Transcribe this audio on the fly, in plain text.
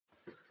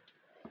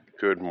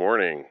Good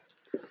morning,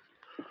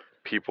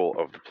 people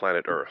of the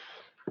planet Earth.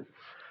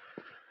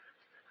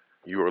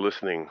 You are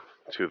listening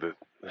to the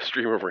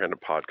Stream1e129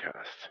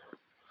 podcast.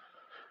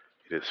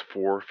 It is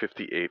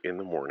 4:58 in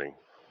the morning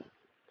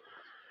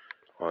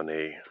on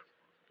a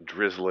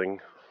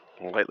drizzling,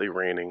 lightly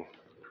raining,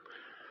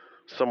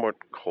 somewhat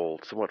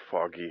cold, somewhat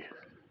foggy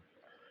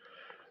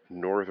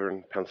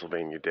northern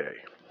Pennsylvania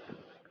day.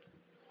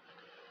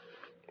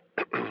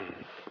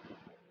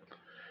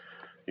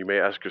 You may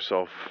ask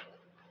yourself,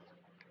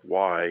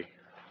 why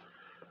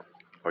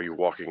are you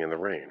walking in the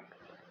rain?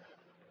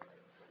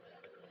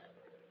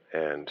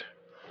 And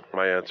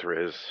my answer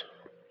is,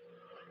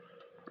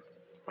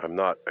 I'm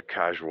not a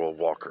casual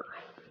walker.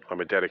 I'm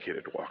a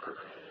dedicated walker.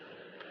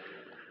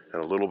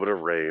 And a little bit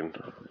of rain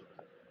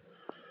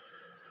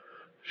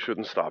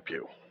shouldn't stop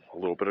you. A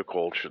little bit of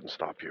cold shouldn't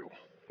stop you.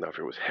 Now, if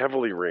it was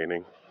heavily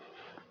raining,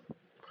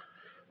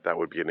 that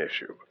would be an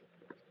issue.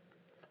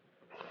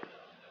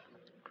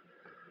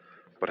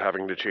 But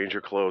having to change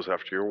your clothes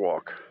after your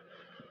walk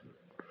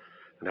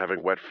and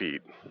having wet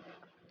feet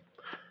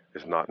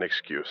is not an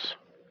excuse.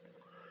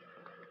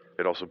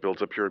 It also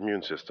builds up your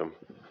immune system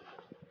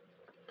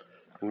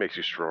and makes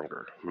you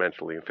stronger,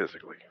 mentally and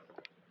physically.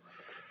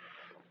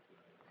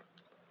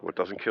 What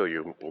doesn't kill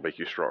you will make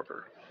you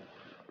stronger.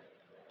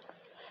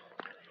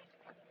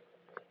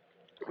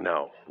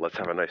 Now, let's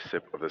have a nice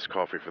sip of this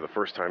coffee for the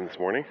first time this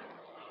morning.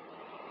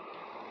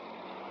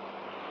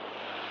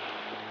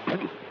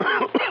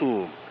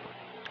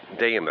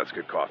 Damn, that's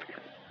good coffee.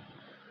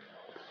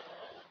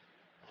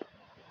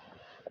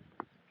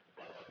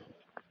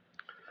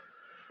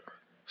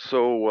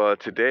 So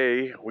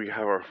today we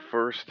have our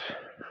first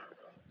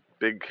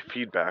big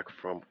feedback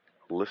from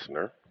a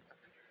listener.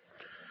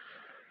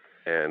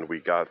 And we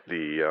got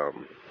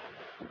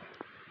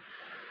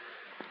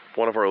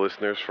one of our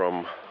listeners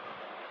from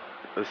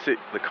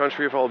the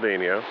country of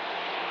Albania.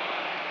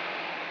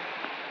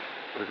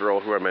 The girl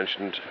who I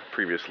mentioned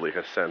previously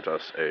has sent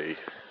us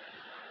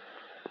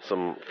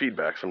some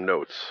feedback, some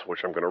notes,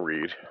 which I'm going to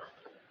read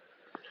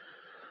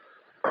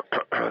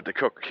to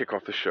kick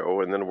off the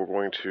show, and then we're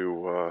going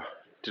to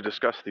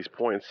discuss these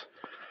points.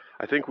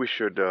 I think we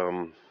should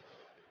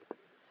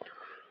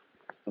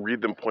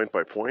read them point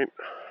by point,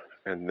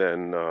 and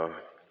then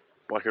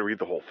I can read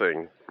the whole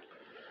thing,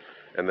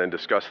 and then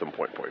discuss them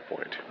point by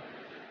point,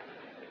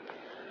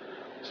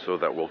 so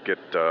that we'll get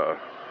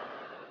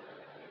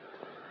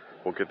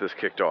this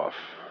kicked off.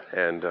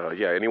 And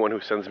anyone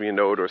who sends me a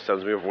note or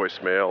sends me a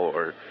voicemail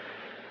or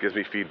gives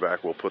me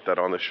feedback, we'll put that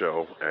on the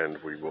show, and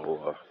we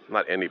will,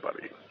 not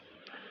anybody.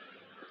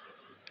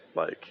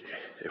 Like,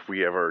 if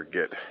we ever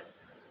get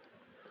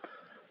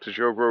to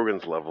Joe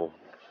Rogan's level,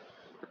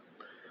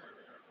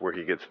 where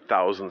he gets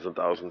thousands and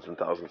thousands and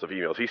thousands of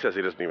emails, he says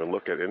he doesn't even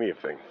look at any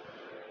of the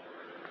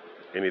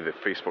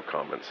Facebook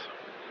comments.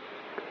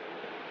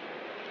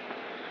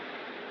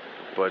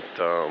 But,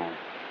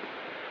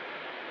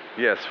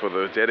 yes, for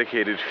the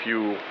dedicated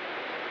few...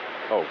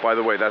 Oh, by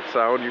the way, that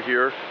sound you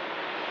hear,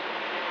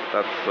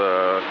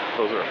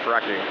 those are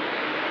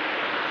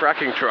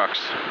fracking trucks.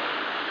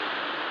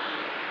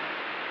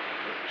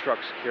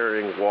 Trucks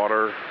carrying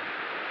water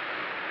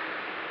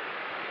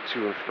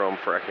to and from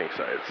fracking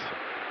sites.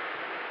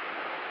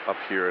 Up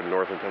here in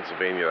northern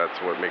Pennsylvania, that's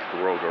what makes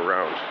the world go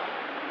round,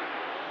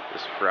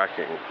 is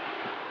fracking.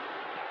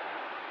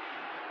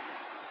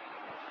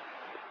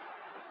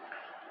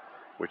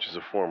 Which is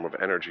a form of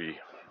energy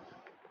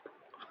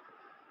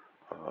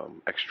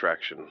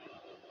extraction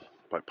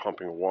by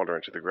pumping water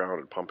into the ground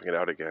and pumping it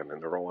out again,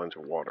 and they're all into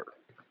water.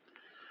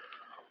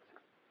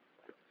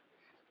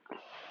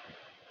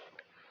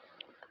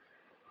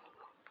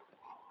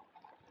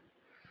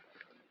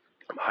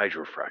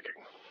 Hydrofracking.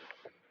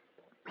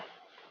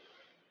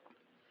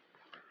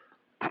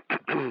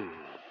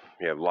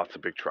 Yeah, lots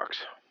of big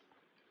trucks.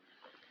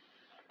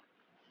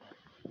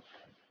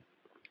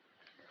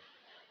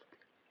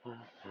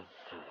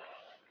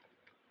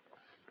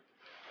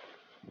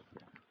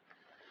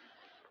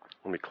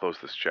 Let me close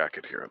this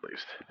jacket here at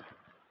least.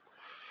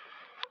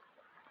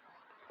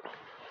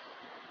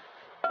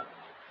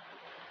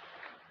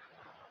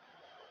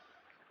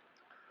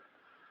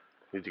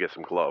 Need to get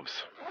some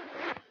gloves.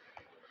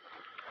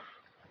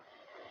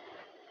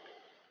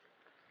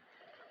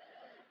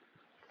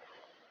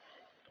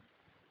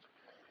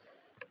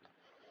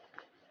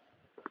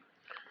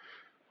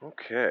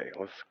 Okay,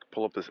 let's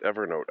pull up this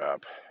Evernote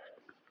app.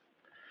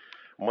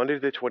 Monday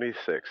the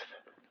 26th.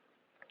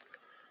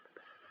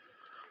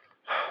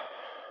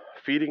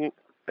 Feeding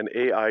an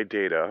AI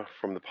data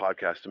from the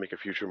podcast to make a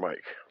future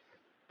mic.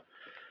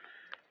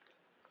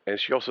 And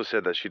she also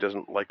said that she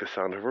doesn't like the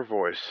sound of her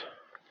voice.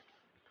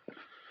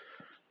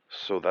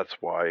 So that's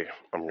why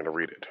I'm going to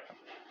read it.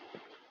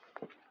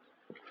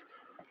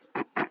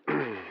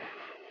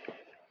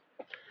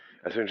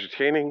 As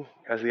entertaining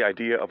as the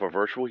idea of a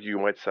virtual you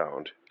might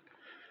sound,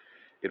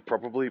 it'd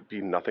probably be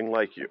nothing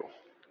like you,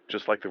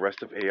 just like the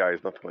rest of AI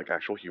is nothing like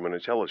actual human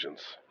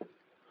intelligence.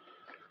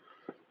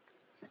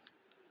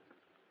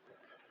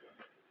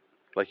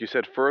 Like you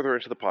said further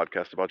into the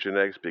podcast about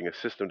genetics being a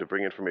system to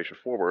bring information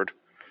forward,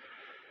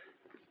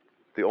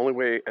 the only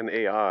way an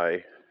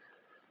AI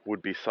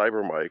would be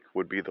cyber Mike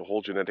would be the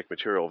whole genetic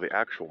material of the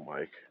actual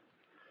Mike,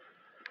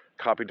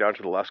 copied down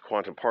to the last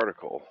quantum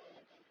particle,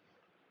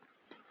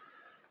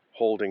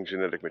 holding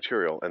genetic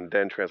material, and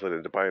then translated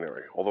into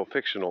binary. Although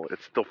fictional,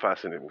 it's still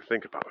fascinating to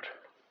think about.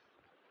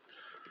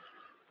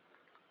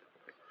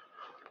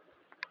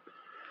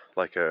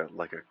 Like a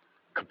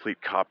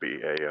complete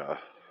copy, a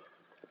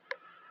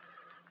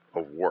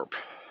warp.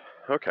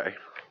 Okay.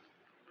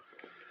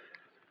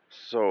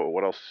 So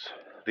what else?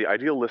 The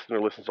ideal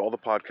listener listens to all the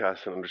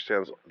podcasts and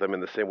understands them in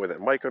the same way that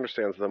Mike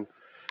understands them,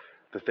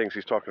 the things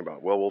he's talking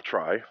about. Well, we'll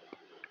try.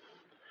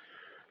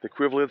 The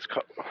equivalence...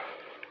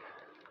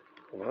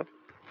 Hold on.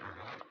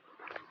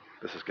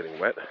 This is getting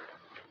wet.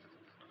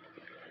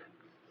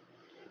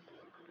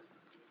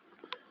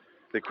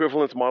 The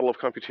equivalence model of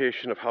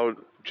computation of how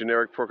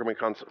generic programming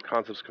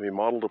concepts can be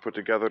modeled or put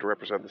together to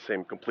represent the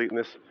same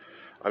completeness.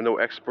 I'm no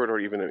expert or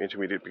even an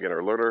intermediate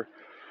beginner learner,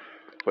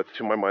 but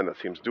to my mind that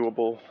seems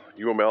doable.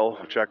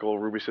 UML, Jekyll,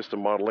 Ruby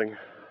system modeling.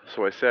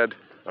 So I said,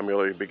 I'm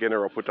really a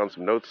beginner, I'll put down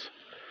some notes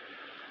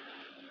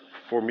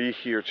for me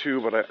here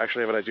too, but I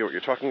actually have an idea what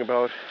you're talking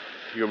about.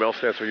 UML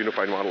stands for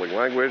Unified Modeling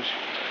Language.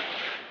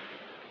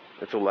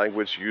 It's a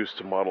language used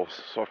to model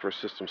software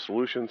system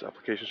solutions,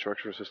 application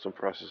structure, system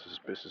processes,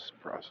 business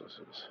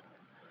processes.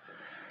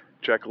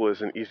 Jekyll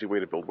is an easy way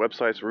to build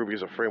websites. Ruby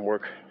is a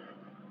framework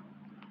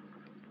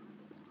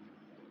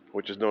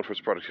which is known for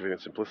its productivity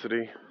and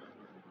simplicity.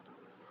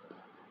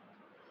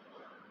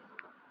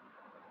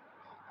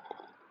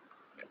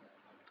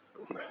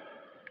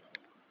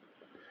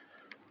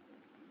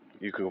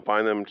 You can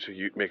combine them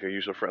to make a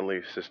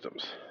user-friendly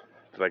systems.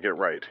 Did I get it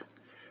right?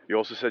 You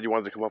also said you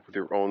wanted to come up with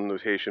your own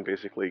notation,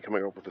 basically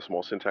coming up with a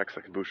small syntax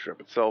that can bootstrap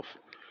itself.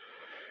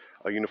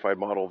 A unified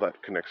model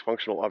that connects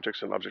functional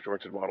objects and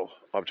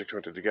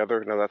object-oriented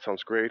together. Now that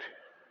sounds great,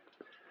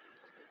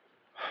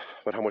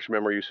 but how much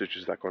memory usage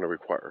is that going to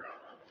require?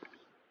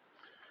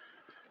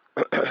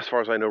 As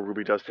far as I know,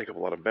 Ruby does take up a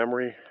lot of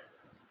memory.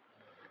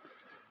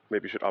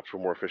 Maybe you should opt for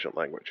more efficient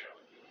language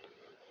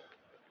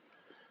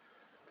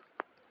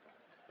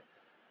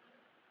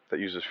that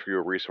uses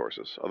fewer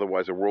resources.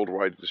 Otherwise, a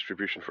worldwide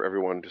distribution for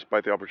everyone,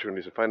 despite the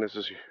opportunities and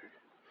finances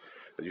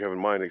that you have in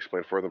mind,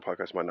 explain further in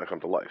podcasts might not come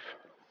to life.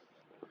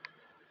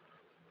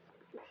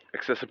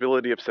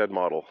 Accessibility of said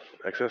model.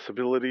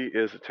 Accessibility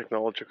is a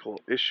technological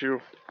issue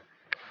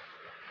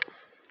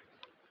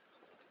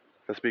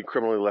that's being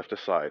criminally left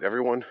aside.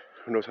 Everyone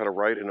who knows how to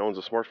write and owns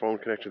a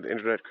smartphone connected to the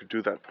internet could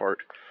do that part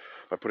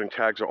by putting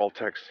tags or alt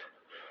text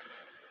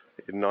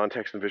in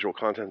non-text and visual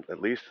content.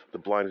 At least the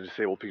blind and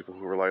disabled people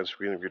who rely on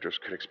screen readers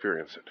can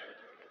experience it.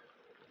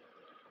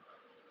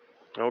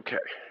 Okay,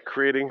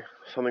 creating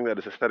something that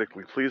is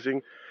aesthetically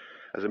pleasing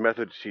as a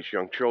method to teach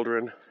young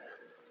children,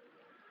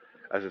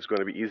 as it's going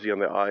to be easy on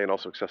the eye and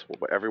also accessible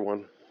by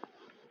everyone.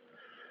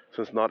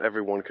 Since not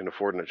everyone can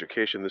afford an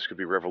education, this could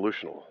be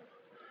revolutionary.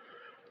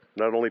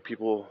 Not only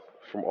people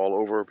from all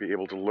over be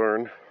able to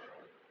learn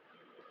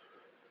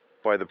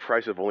by the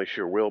price of only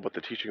sheer will, but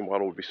the teaching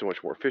model would be so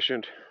much more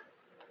efficient,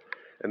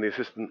 and the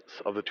assistance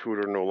of the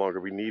tutor no longer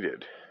be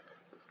needed.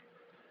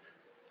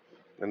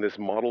 And this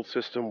modeled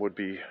system would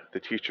be the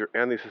teacher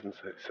and the assistant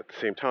at the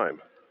same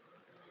time.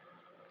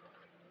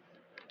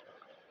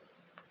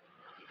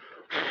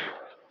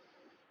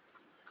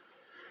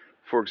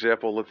 For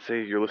example, let's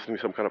say you're listening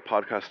to some kind of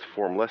podcast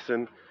form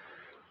lesson,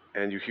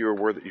 and you hear a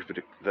word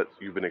that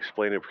you've been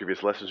explained in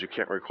previous lessons, you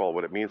can't recall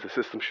what it means. The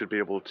system should be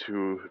able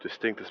to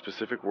distinct the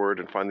specific word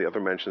and find the other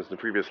mentions in the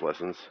previous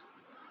lessons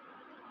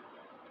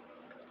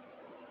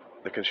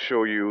that can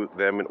show you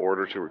them in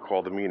order to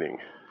recall the meaning.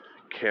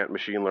 Can't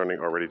machine learning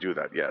already do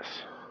that? Yes.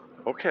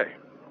 Okay.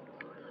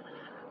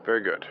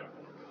 Very good.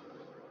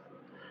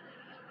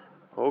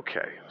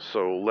 Okay,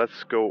 so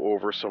let's go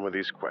over some of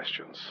these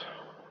questions.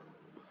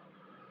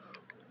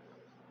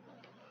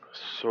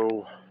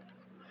 So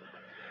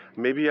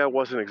maybe I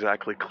wasn't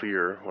exactly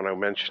clear when I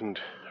mentioned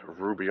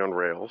Ruby on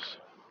Rails.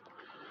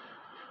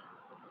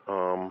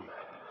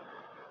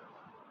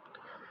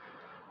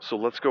 So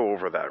let's go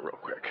over that real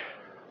quick.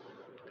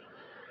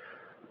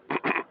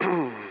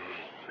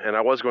 And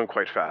I was going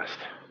quite fast.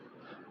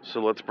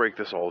 So let's break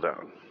this all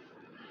down.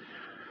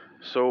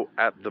 So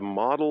at the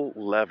model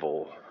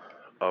level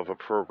of a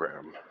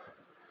program,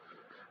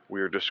 we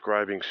are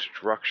describing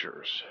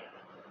structures.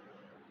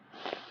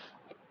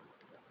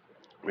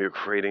 We are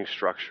creating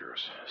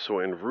structures. So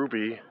in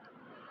Ruby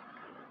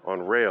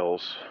on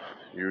Rails,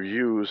 you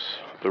use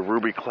the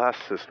Ruby class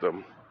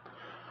system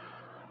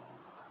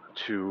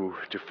to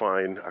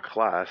define a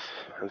class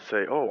and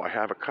say, oh, I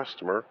have a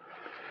customer,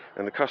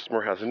 and the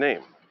customer has a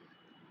name.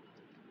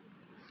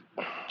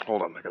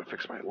 Hold on, I gotta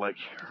fix my leg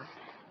here.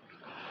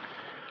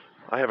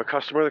 I have a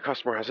customer, the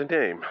customer has a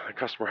name, the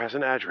customer has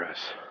an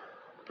address.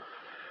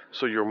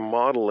 So you're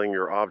modeling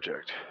your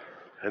object.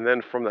 And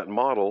then from that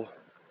model,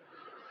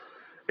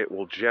 it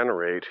will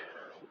generate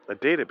a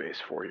database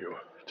for you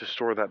to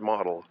store that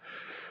model.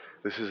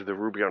 This is the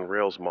Ruby on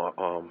Rails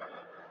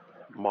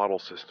model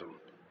system.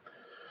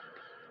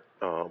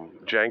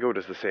 Django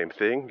does the same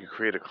thing. You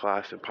create a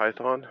class in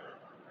Python,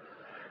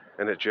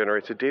 and it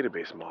generates a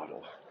database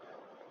model.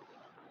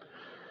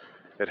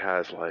 It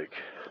has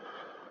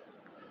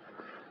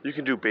you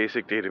can do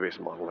basic database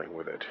modeling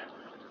with it.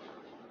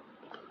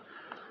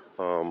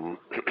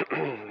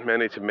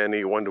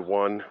 Many-to-many,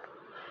 one-to-one,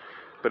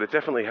 but it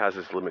definitely has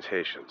its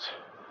limitations.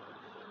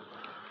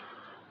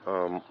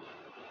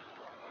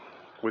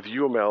 With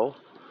UML,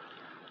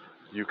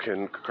 you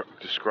can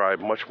describe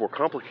much more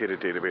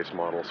complicated database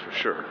models for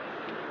sure.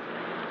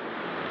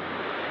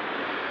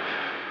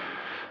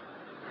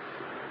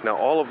 Now,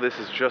 all of this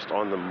is just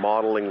on the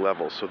modeling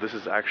level, so this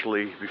is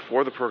actually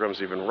before the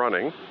program's even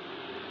running.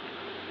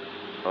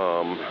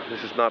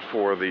 This is not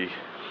for the,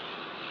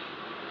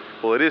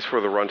 well, it is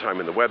for the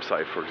runtime in the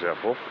website, for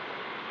example.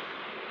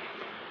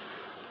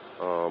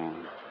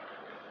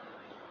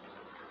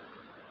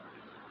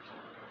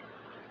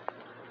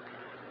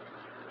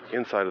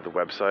 Inside of the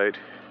website,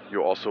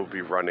 you'll also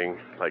be running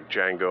like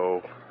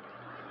Django,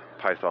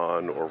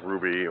 Python, or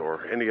Ruby,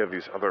 or any of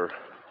these other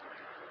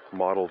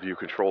model view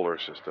controller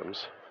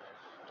systems.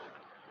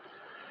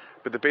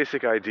 But the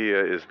basic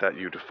idea is that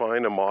you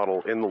define a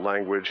model in the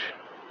language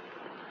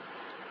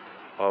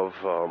of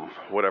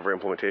whatever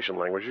implementation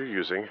language you're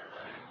using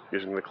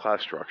the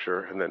class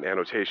structure and then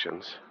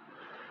annotations,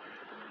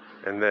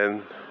 and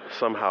then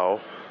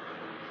somehow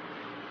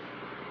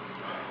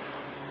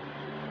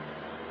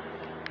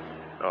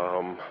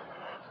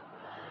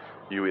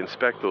you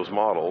inspect those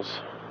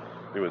models,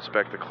 you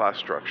inspect the class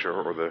structure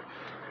or the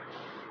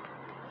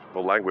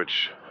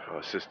language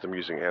system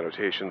using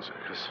annotations,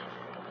 because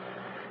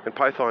in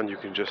Python you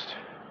can just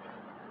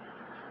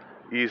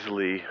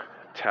easily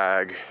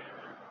tag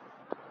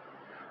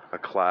a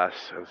class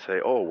and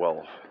say, oh,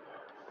 well,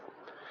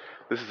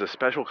 this is a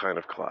special kind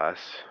of class,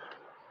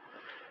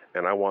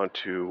 and I want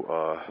to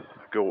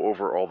go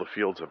over all the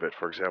fields of it,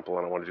 for example,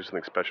 and I want to do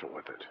something special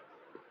with it.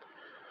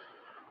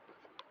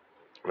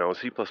 Now in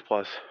C++,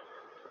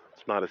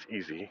 it's not as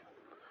easy,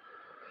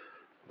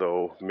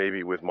 though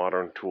maybe with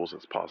modern tools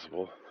it's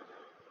possible.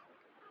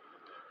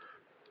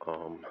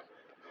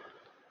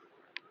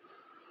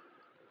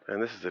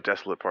 And this is a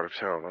desolate part of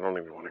town. I don't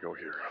even want to go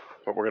here,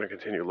 but we're going to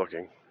continue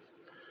looking.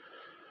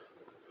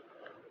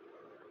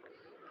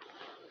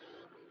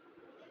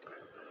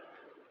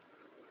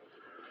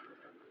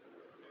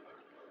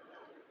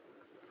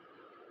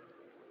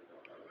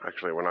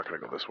 Actually, we're not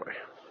going to go this way.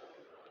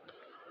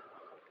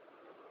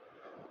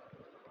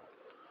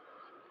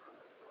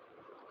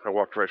 I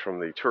walked right from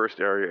the tourist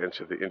area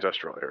into the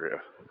industrial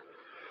area.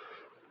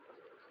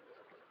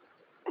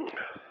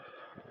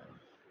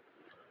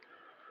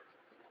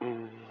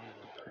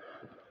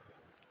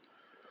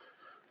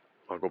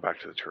 I'll go back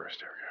to the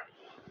tourist area.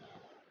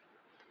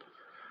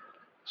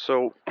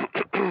 So,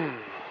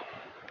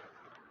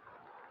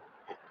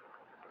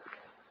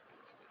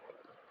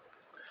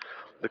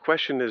 the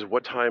question is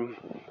what time.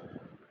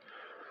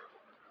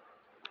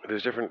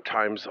 There's different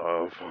times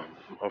of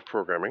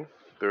programming.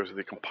 There's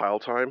the compile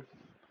time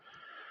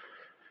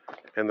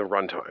and the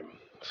runtime.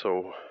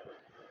 So,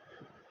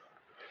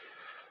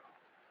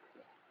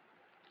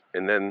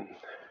 and then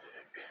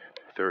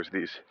there's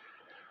these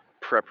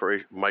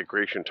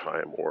migration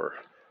time or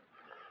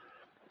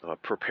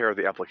prepare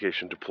the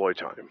application deploy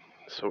time.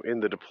 So in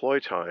the deploy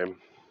time,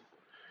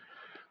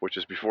 which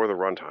is before the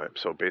runtime,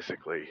 so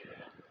basically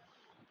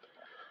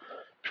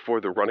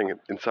before they're running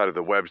inside of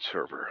the web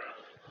server,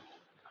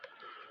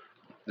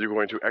 you're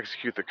going to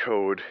execute the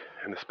code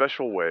in a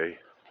special way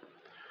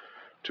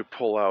to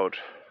pull out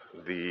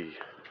the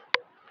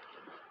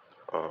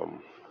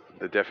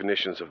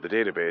definitions of the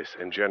database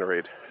and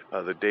generate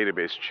the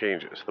database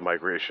changes, the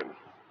migration.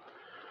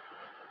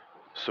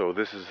 So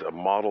this is a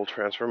model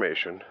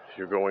transformation.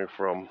 You're going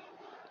from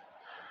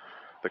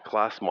the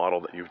class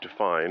model that you've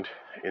defined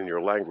in your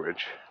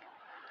language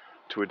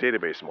to a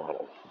database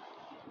model.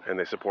 And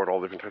they support all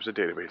different types of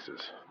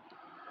databases.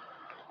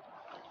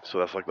 So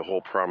that's like the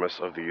whole promise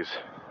of these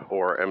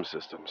ORM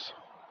systems.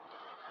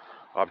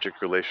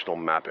 Object relational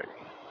mapping.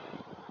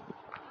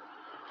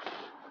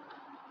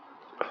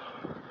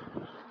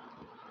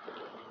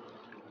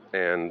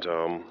 And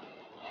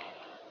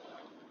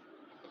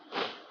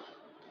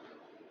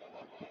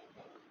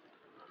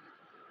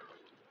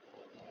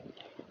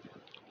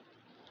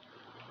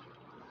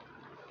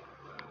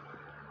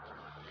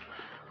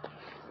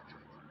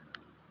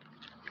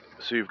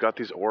so you've got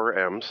these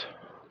ORMs.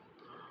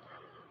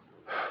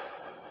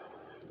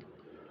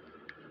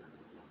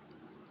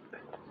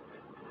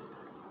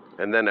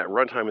 And then at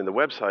runtime in the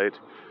website,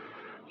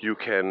 you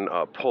can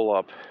pull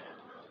up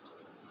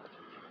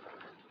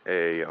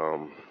a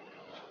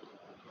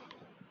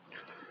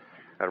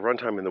at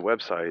runtime in the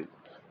website,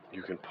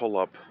 you can pull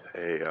up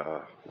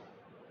an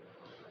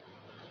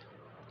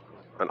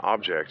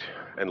object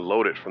and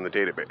load it from the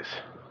database.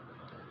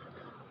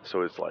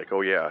 So it's like,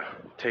 oh yeah,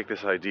 take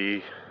this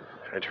ID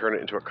and turn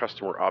it into a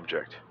customer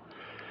object.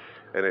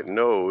 And it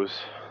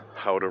knows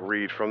how to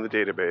read from the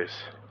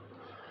database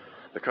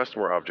the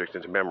customer object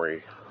into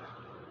memory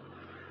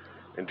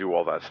and do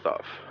all that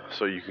stuff.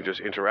 So you can just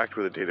interact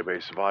with the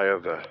database via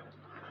the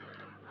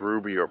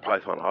Ruby or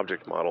Python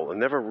object model and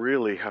never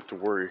really have to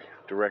worry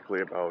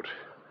directly about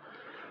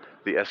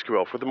the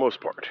SQL for the most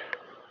part.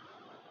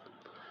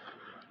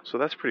 So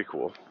that's pretty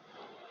cool.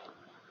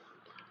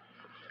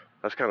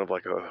 That's kind of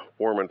like a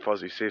warm and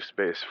fuzzy safe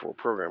space for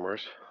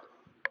programmers.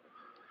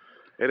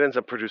 It ends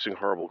up producing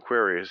horrible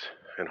queries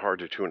and hard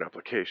to tune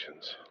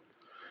applications.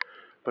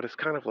 But it's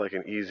kind of like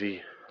an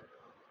easy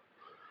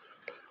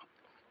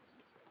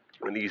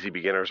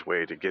beginner's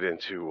way to get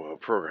into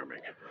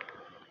programming.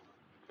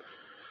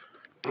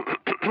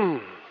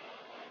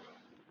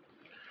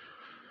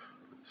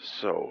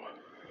 So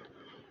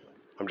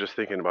I'm just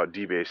thinking about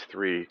DBase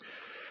 3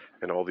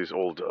 and all these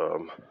old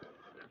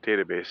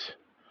database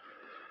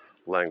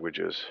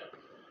languages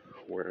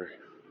where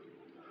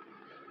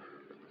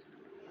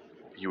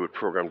you would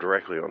program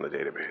directly on the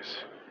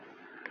database.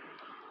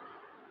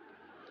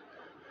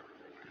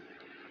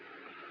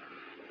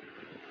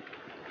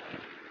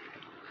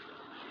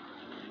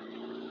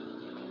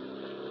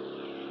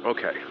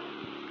 Okay.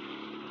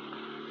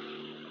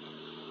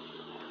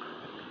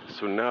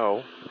 So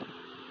now,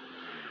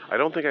 I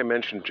don't think I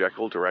mentioned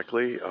Jekyll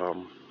directly.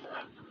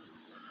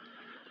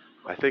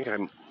 I think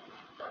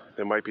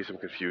there might be some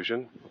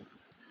confusion.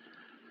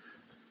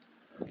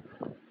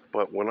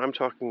 But when I'm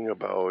talking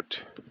about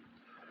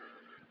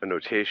a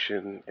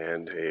notation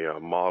and a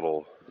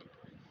model,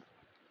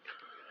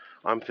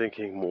 I'm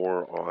thinking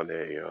more on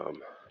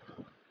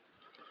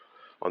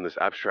this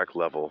abstract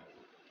level,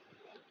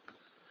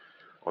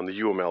 on the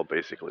UML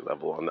basically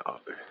level, on the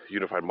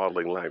Unified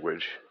Modeling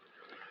Language,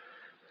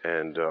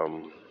 and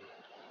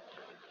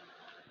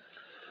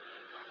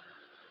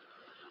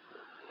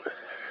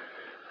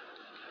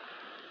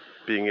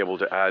being able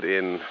to add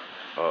in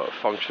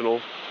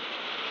functional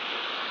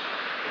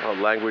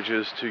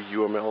languages to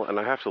UML, and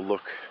I have to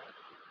look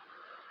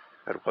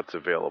at what's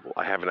available.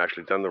 I haven't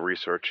actually done the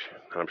research,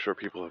 and I'm sure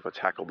people have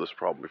tackled this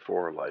problem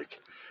before, like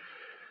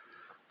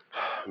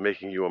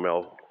making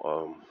UML,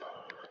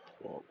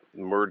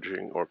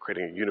 merging or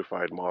creating a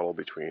unified model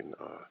between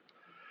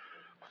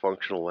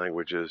functional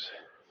languages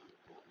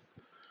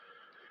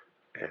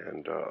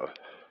and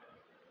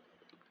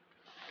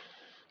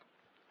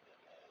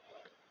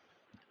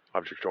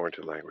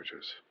object-oriented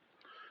languages.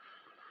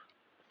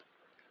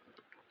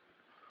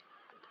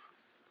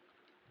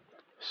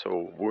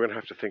 So we're going to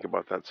have to think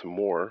about that some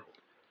more.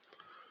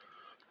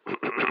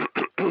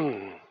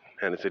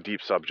 And it's a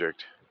deep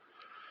subject.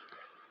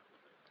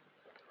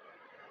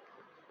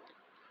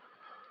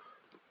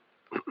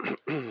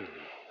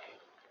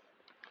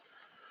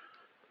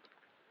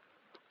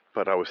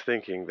 But I was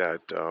thinking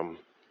that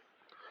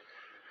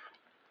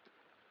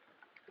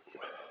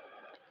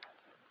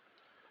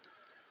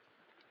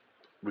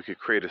we could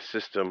create a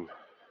system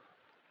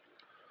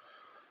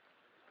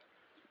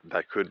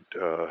that could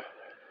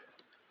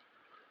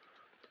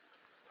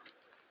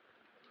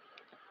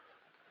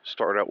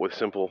start out with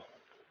simple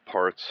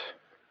parts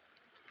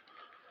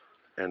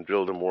and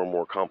build a more and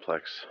more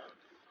complex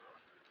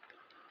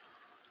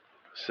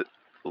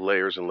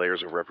layers and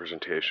layers of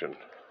representation.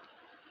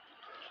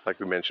 Like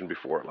we mentioned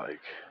before,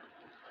 like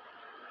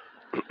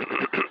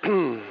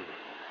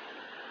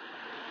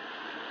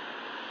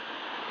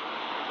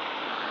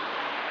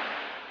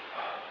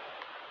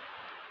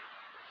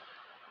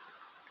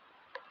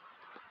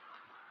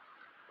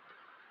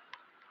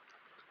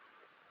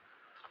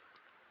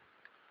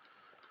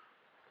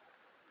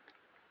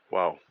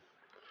wow,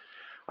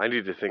 I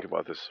need to think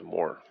about this some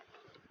more.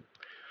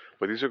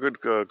 But these are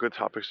good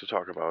topics to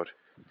talk about.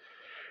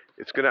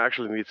 It's going to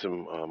actually need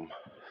some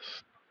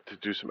to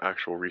do some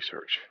actual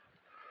research.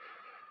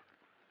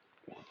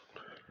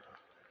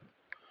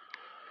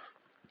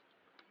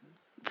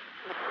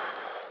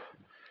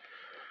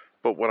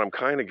 But what I'm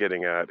kind of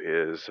getting at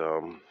is,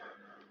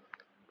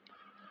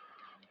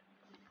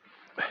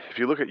 if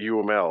you look at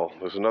UML,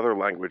 there's another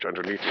language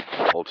underneath it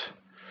called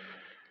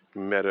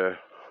Meta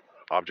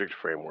Object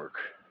Framework,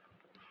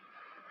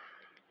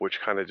 which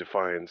kind of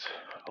defines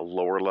a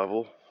lower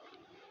level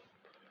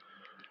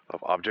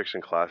of objects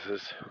and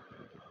classes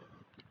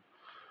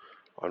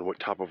on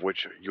top of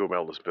which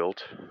UML is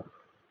built.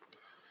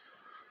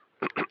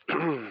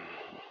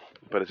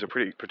 But it's a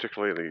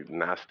particularly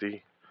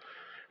nasty,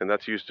 and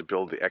that's used to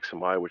build the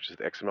XMI, which is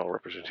the XML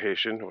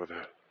representation, or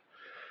the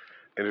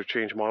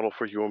interchange model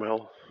for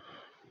UML.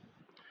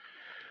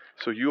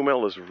 So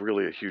UML is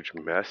really a huge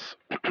mess,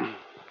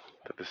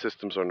 that the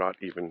systems are not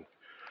even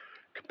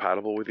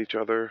compatible with each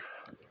other.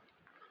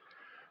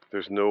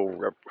 There's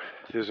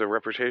a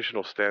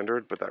representational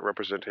standard, but that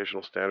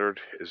representational standard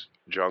is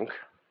junk.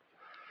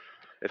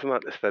 It's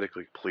not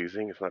aesthetically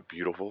pleasing, it's not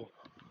beautiful.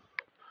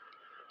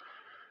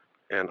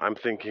 And I'm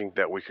thinking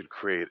that we could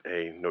create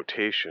a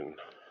notation,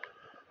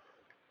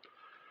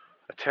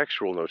 a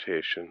textual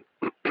notation,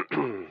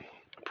 a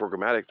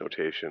programmatic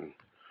notation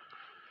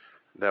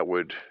that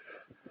would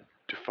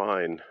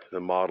define the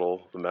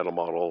model, the meta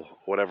model,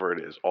 whatever it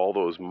is, all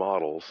those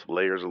models,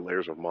 layers and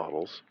layers of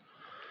models,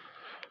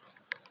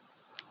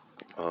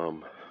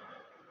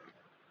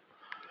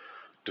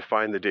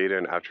 define the data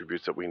and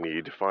attributes that we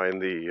need, define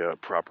the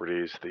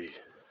properties, the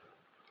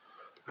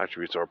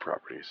attributes are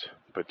properties,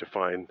 but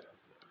define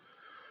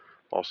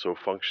also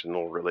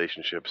functional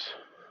relationships,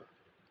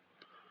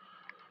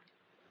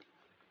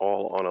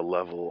 all on a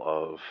level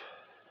of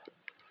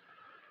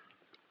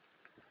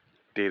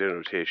data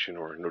notation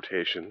or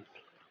notation,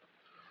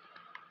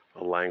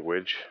 a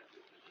language,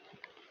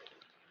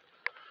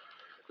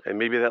 and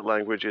maybe that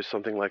language is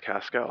something like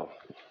Haskell,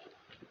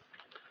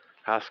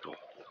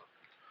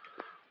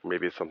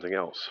 maybe it's something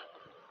else.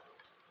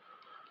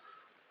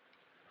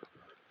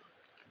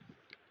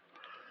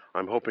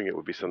 I'm hoping it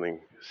would be something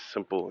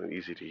simple and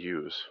easy to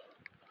use,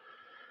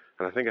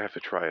 and I think I have to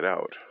try it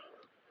out.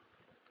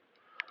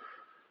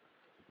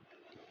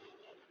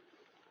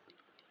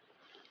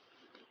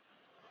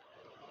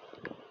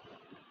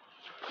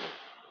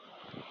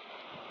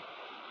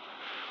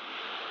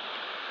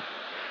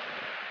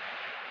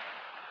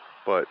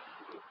 But,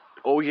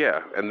 oh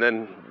yeah, and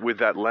then with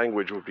that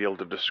language, we'll be able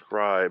to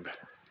describe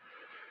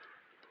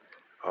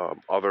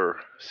other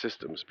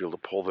systems, be able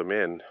to pull them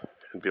in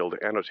and be able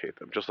to annotate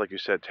them. Just like you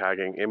said,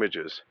 tagging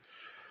images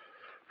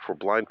for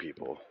blind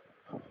people.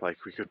 Like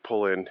we could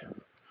pull in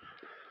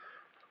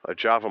a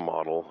Java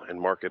model and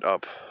mark it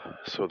up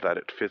so that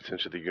it fits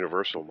into the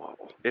universal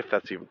model, if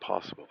that's even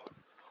possible.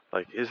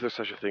 Like, is there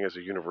such a thing as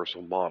a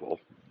universal model?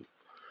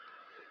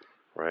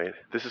 Right?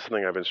 This is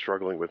something I've been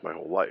struggling with my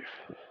whole life.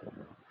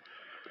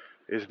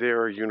 Is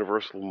there a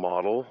universal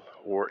model,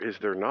 or is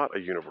there not a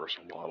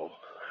universal model?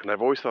 And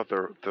I've always thought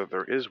that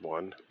there is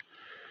one.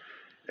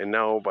 And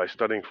now, by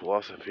studying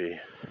philosophy,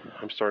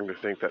 I'm starting to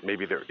think that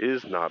maybe there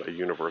is not a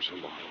universal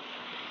model.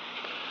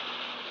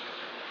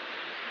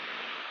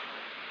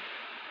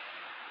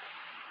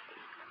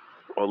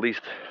 Or at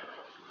least,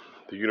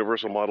 the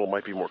universal model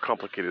might be more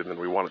complicated than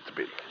we want it to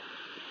be.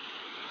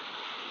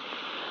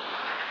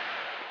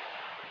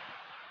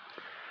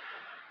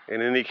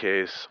 In any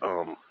case,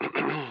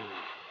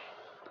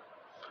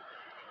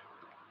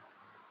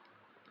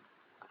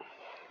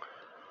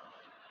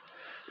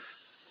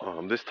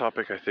 this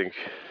topic, I think,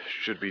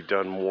 should be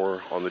done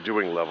more on the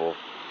doing level.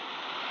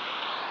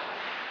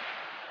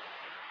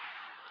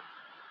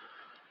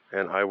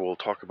 And I will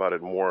talk about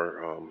it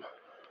more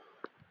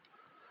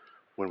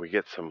when we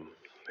get some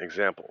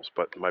examples.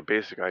 But my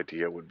basic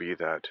idea would be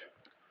that,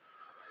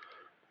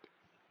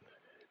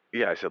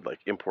 yeah, I said like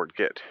import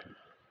Git.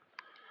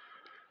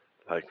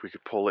 Like we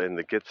could pull in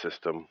the Git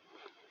system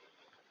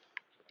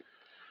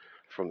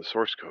from the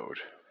source code,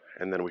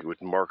 and then we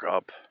would mark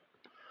up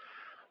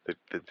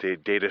the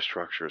data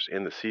structures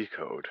in the C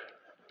code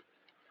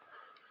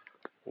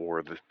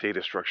or the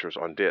data structures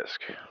on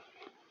disk.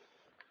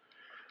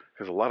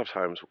 Because a lot of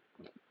times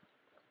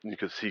you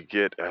could see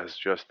Git as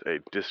just a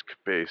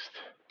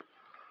disk-based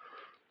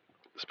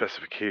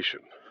specification,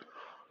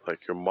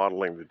 like you're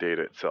modeling the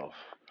data itself.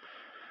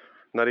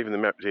 Not even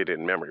the data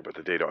in memory, but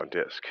the data on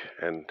disk.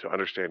 And to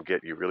understand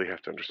Git, you really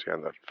have to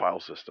understand that file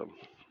system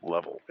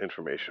level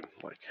information,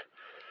 like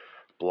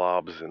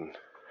blobs and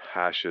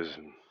hashes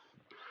and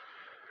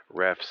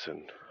refs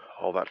and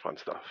all that fun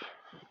stuff.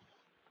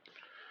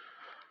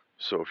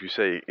 So if you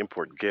say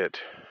import Git,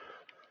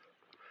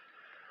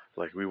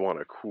 like we want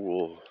a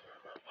cool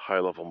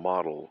high-level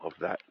model of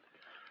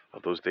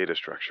those data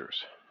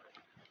structures.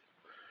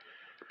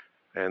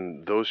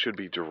 And those should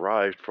be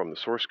derived from the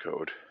source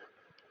code,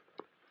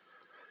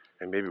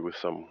 and maybe with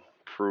some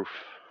proof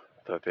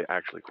that they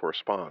actually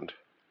correspond.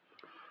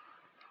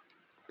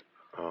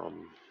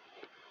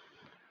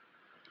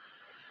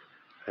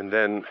 And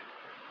then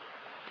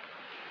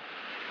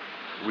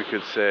we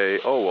could say,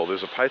 oh, well,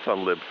 there's a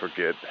Python lib for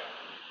Git,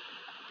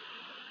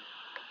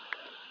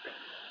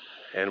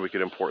 and we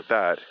could import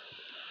that,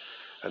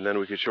 and then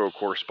we could show a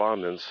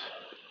correspondence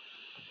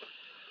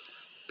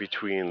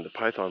between the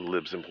Python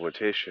lib's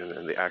implementation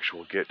and the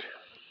actual Git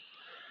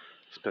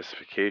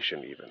specification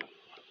even.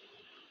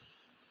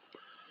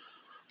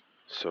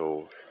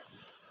 So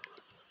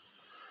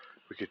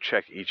we could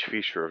check each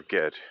feature of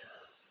Git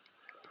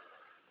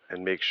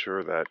and make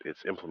sure that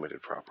it's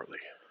implemented properly.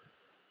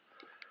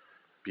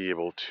 Be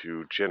able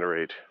to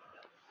generate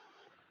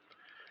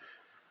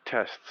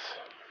tests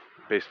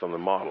based on the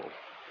model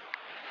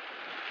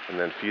and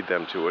then feed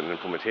them to an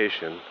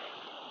implementation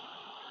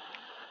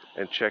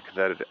and check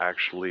that it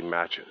actually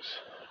matches.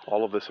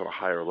 All of this on a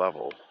higher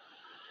level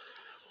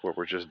where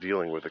we're just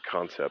dealing with the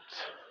concepts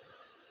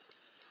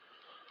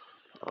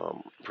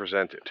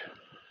presented.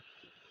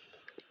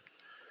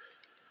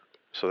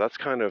 So that's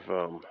kind of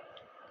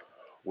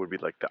would be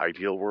like the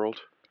ideal world,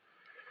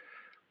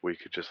 where you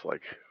could just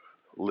like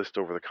list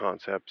over the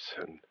concepts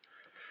and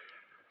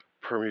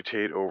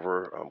permutate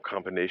over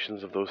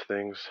combinations of those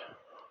things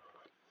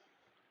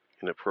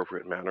in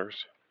appropriate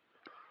manners.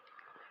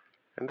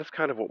 And that's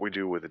kind of what we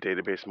do with the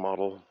database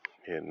model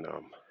in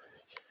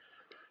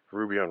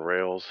Ruby on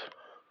Rails.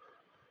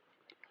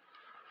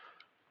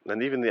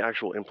 And even the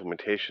actual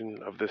implementation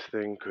of this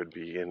thing could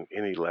be in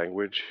any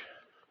language.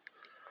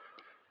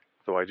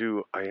 Though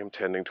I am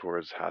tending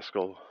towards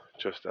Haskell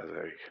just as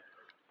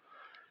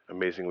a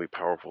amazingly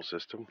powerful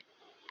system.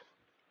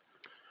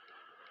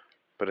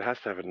 but it has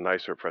to have a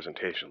nicer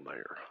presentation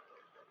layer.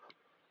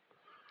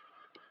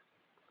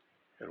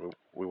 And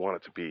we want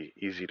it to be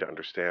easy to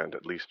understand,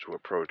 at least to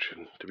approach,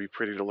 and to be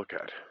pretty to look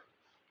at.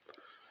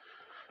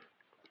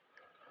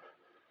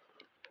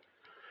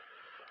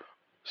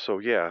 So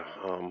yeah,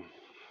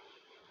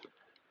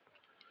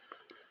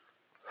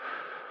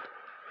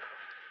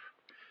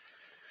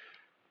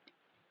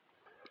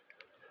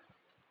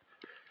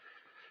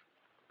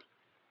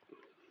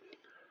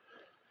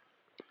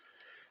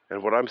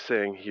 and what I'm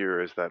saying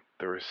here is that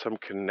there is some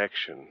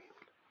connection.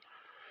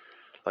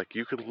 Like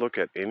you can look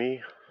at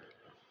any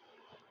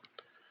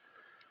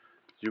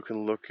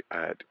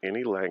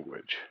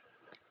language,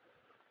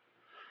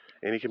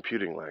 any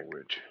computing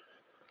language,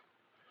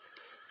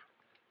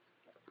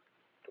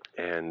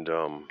 and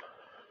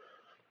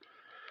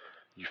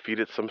you feed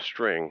it some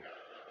string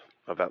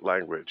of that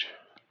language,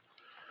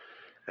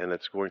 and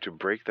it's going to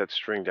break that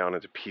string down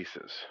into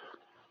pieces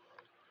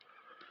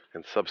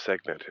and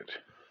subsegment it.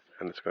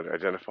 And it's going to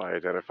identify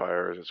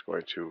identifiers. It's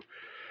going to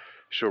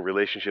show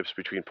relationships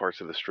between parts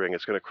of the string.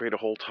 It's going to create a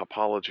whole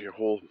topology, a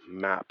whole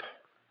map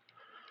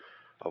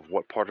of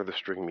what part of the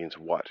string means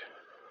what.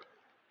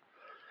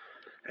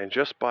 And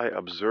just by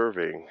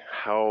observing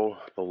how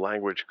the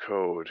language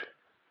code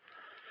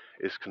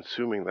is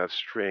consuming that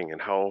string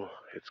and how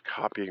it's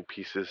copying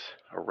pieces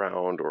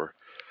around or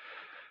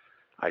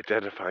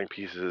identifying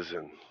pieces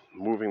and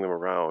moving them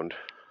around,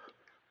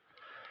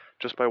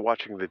 just by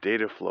watching the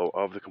data flow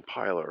of the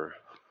compiler,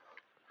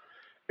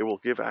 it will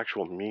give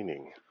actual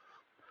meaning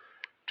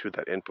to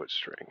that input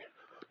string.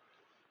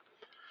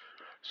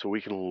 So we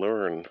can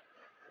learn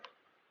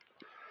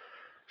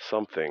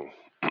something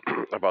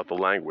about the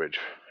language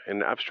in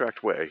an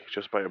abstract way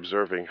just by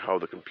observing how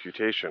the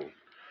computation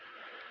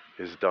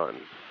is done,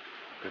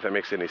 if that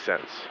makes any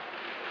sense.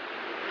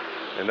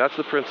 And that's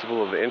the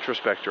principle of the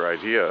introspector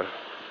idea,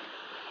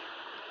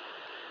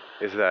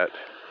 is that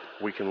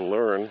we can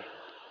learn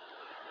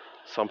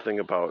something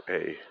about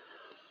a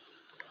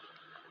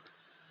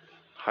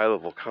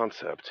high-level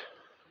concept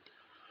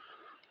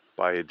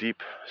by a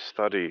deep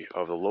study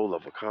of the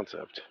low-level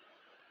concept,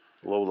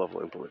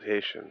 low-level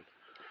implementation,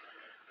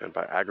 and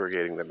by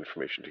aggregating that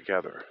information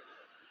together.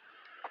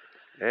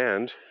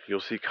 And you'll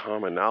see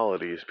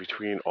commonalities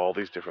between all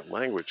these different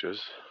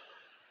languages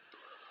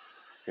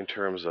in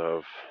terms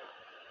of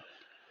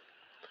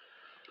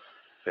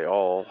they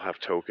all have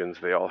tokens,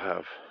 they all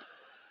have,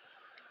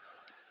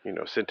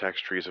 syntax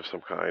trees of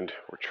some kind,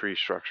 or tree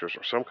structures,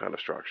 or some kind of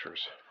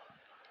structures.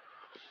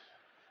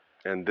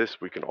 And this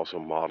we can also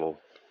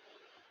model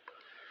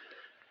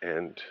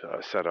and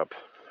set up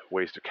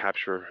ways to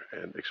capture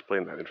and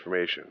explain that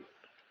information.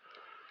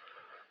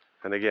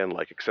 And again,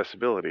 like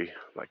accessibility,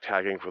 like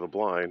tagging for the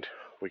blind,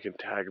 we can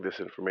tag this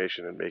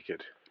information and make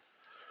it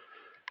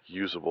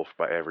usable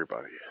by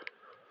everybody.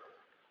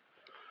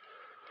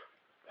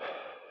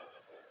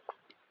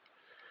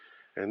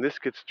 And this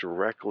gets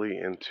directly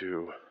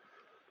into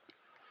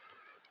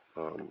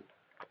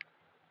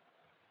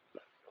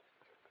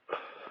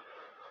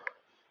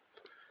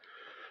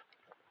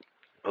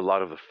a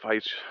lot of the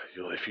fights.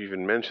 If you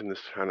even mention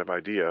this kind of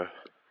idea,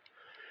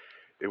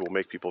 it will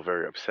make people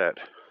very upset,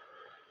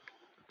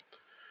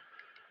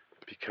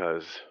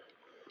 because,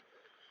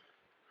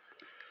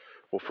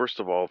 well, first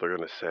of all, they're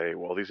going to say,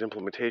 well, these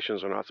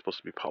implementations are not supposed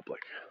to be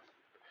public.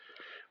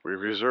 We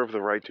reserve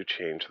the right to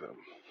change them.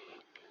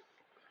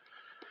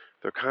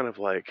 They're kind of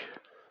like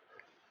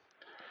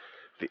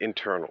the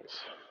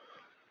internals.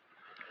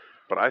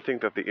 But I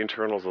think that the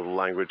internals of the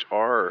language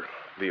are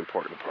the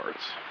important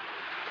parts,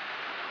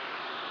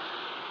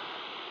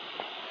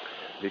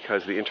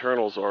 because the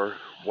internals are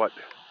what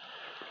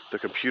the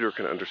computer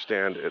can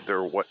understand.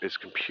 They're what is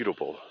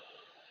computable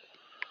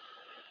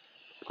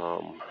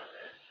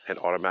and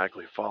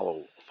automatically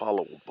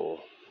followable.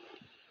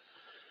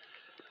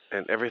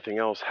 And everything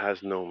else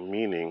has no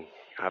meaning,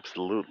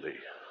 absolutely.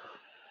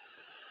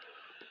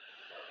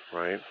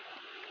 Right?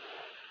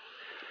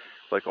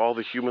 Like all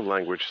the human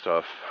language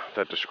stuff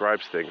that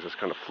describes things is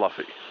kind of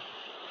fluffy.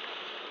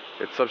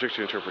 It's subject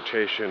to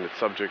interpretation, it's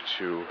subject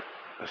to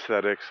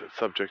aesthetics, it's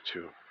subject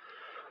to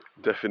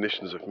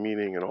definitions of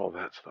meaning and all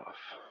that stuff.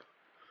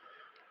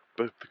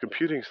 But the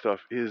computing stuff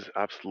is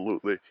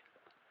absolutely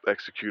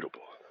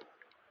executable.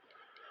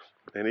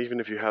 And even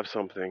if you have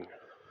something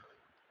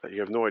that you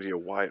have no idea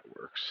why it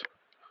works,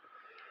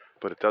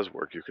 but it does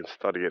work, you can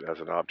study it as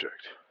an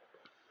object.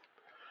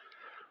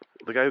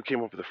 The guy who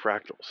came up with the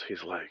fractals,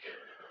 he's like,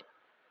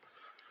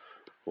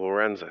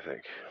 Lorenz, I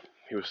think,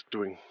 he was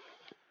doing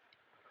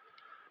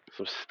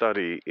some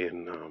study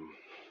in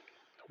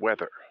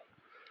weather,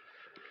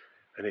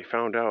 and he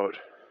found out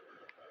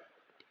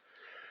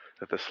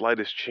that the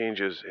slightest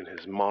changes in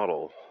his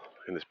model,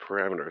 in his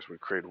parameters,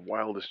 would create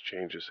wildest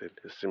changes in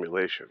his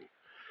simulation.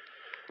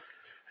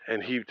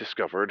 And he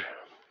discovered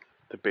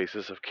the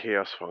basis of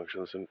chaos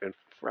functions and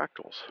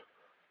fractals.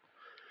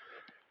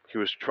 He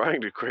was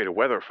trying to create a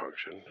weather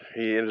function.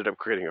 He ended up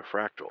creating a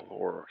fractal,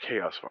 or a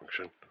chaos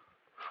function.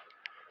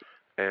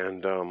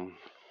 And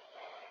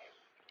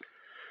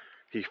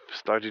He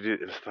studied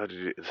it and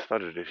studied it and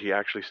studied it. He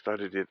actually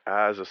studied it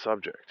as a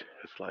subject.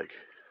 It's like,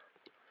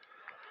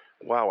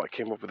 wow, I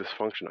came up with this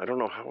function. I don't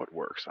know how it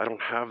works. I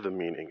don't have the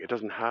meaning. It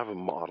doesn't have a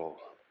model.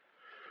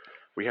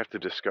 We have to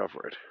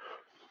discover it.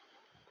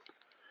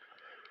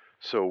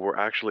 So we're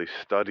actually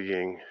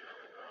studying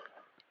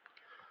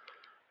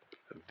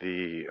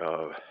the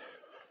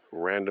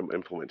random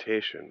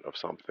implementation of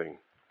something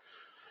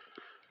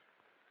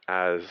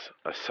as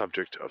a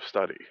subject of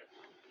study.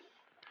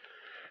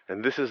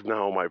 And this is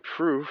now my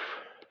proof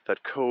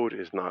that code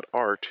is not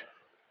art.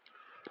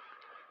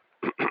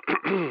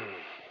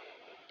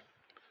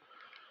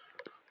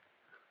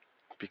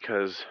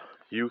 Because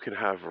you can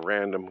have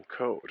random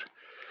code.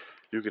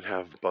 You can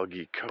have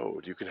buggy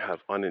code. You can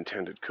have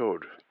unintended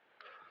code.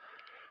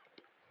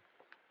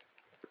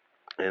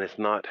 And it's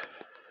not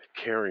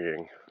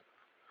carrying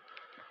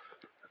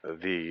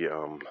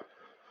the,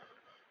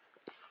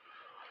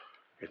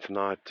 it's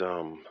not,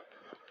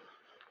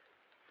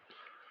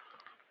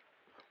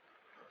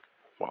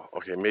 well,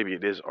 okay, maybe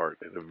it is art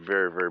in a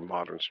very, very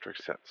modern,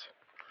 strict sense.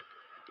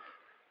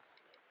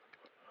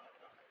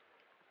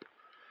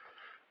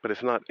 But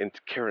it's not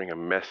carrying a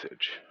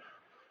message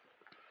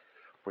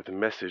where the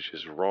message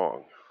is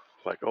wrong.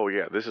 Like, oh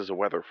yeah, this is a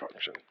weather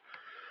function.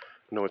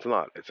 No, it's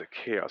not. It's a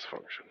chaos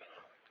function.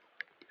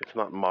 It's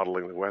not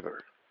modeling the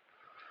weather.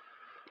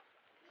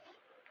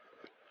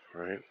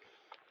 Right?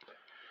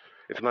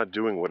 It's not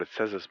doing what it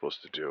says it's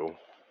supposed to do,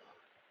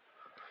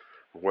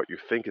 or what you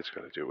think it's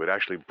going to do. It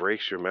actually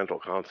breaks your mental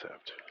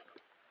concept.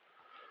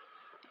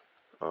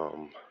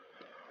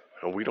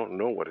 And we don't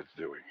know what it's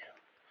doing.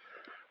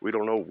 We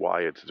don't know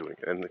why it's doing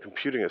it. And the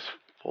computing is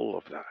full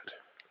of that.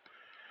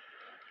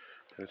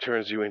 And it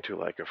turns you into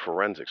like a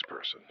forensics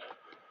person.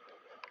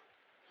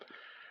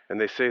 And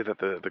they say that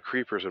the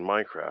creepers in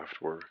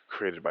Minecraft were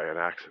created by an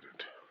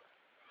accident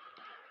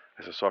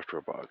as a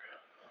software bug.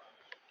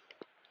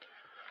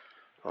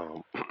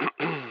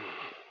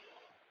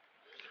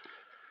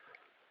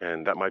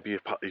 And that might be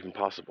even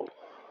possible.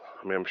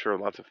 I mean, I'm sure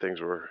lots of things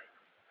were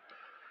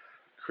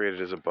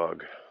created as a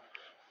bug.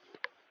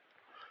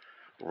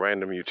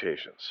 Random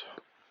mutations.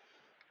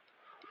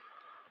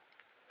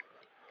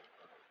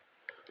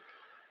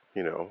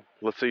 You know,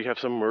 let's say you have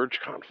some merge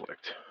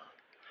conflict.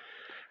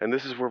 And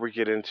this is where we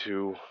get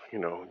into,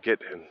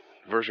 Git and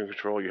version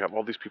control. You have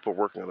all these people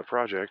working on the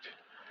project,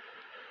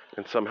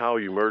 and somehow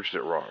you merged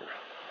it wrong.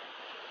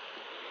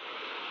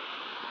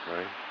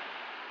 Right?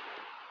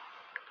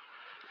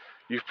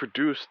 You've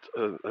produced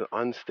an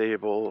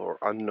unstable or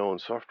unknown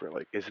software.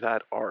 Like, is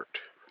that art?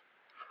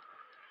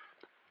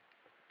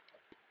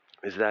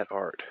 Is that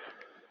art?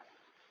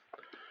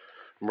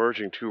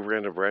 Merging two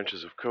random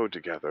branches of code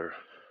together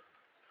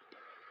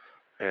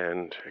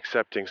and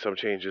accepting some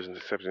changes and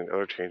accepting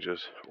other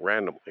changes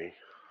randomly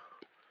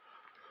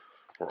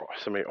or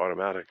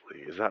semi-automatically,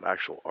 is that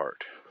actual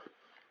art?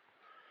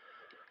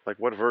 Like,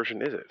 what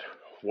version is it?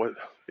 What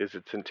is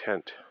its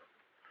intent?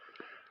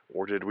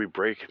 Or did we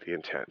break the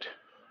intent?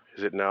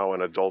 Is it now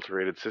an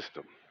adulterated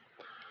system?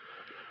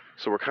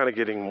 So we're kind of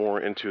getting more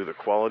into the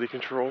quality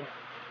control.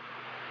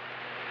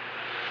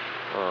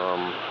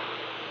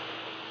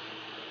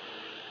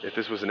 If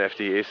this was an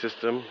FDA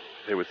system,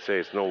 they would say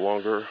it's no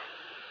longer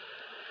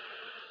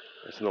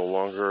a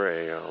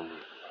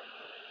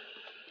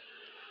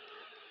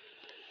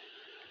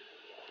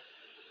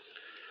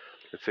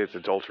let's say it's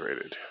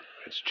adulterated.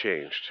 It's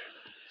changed.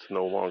 It's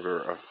no longer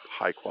a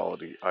high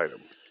quality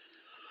item.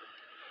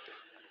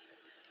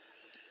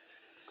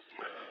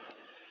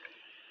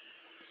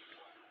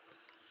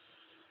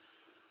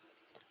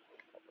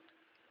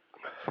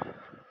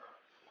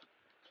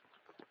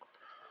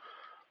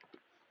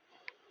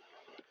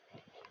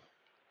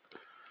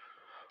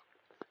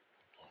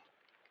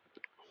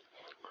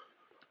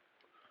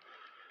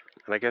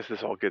 And I guess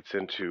this all gets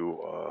into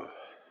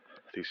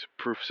these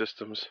proof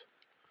systems,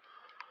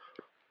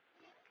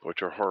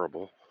 which are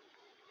horrible.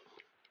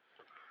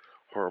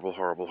 Horrible,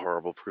 horrible,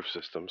 horrible proof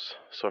systems.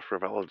 Software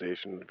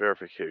validation,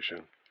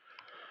 verification.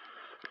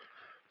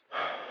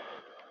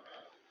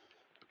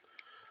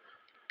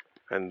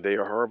 And they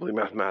are horribly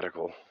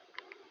mathematical.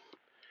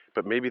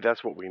 But maybe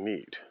that's what we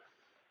need.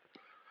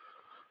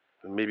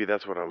 And maybe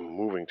that's what I'm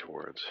moving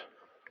towards.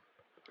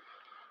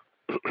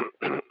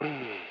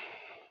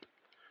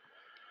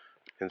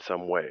 In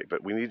some way.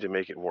 But we need to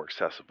make it more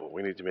accessible.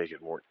 We need to make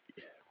it more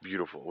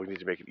beautiful. We need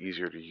to make it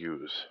easier to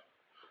use.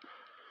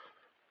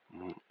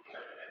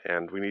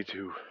 And we need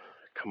to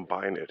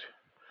combine it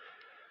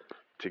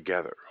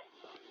together.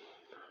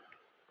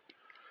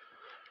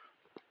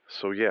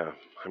 So yeah,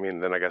 I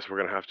mean, then I guess we're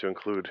going to have to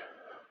include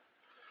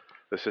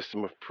the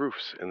system of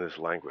proofs in this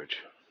language,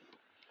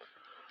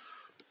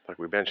 like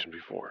we mentioned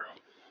before.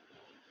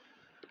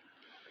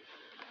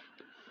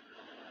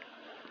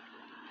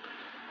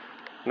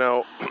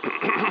 Now,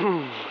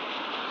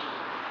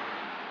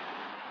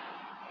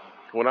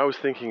 when I was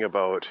thinking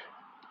about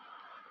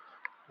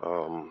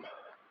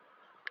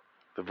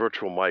the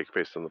virtual mic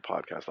based on the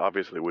podcast,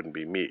 obviously it wouldn't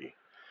be me,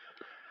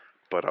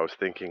 but I was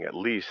thinking at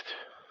least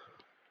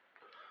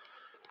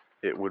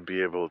it would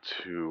be able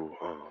to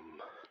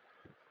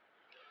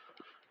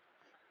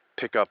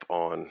pick up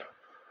on,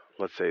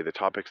 let's say, the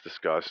topics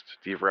discussed,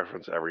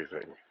 dereference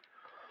everything,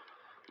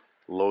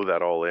 load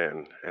that all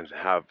in, and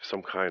have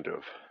some kind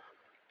of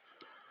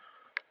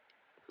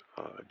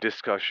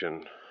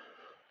discussion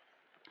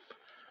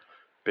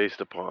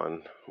based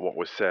upon what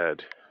was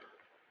said,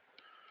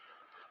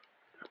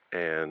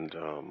 and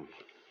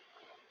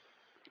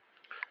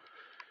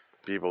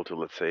be able to,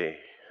 let's say,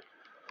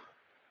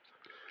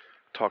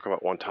 talk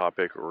about one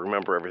topic or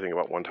remember everything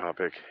about one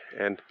topic.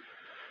 And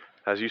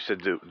as you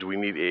said, do we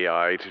need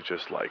AI to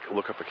just like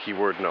look up a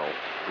keyword? No,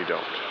 we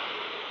don't.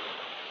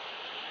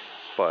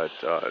 But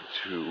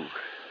to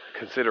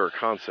consider a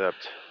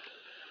concept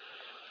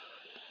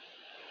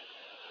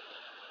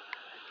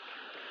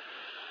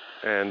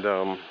and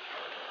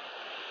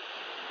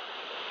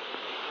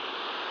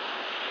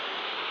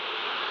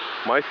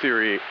my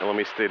theory, and let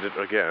me state it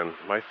again,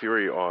 my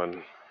theory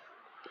on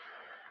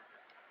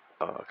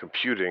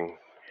computing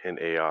in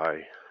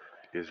AI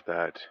is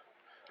that,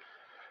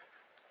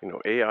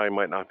 AI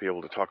might not be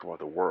able to talk about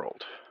the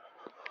world.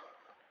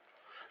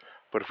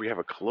 But if we have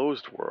a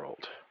closed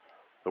world,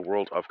 the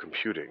world of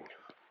computing,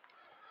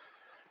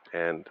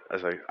 and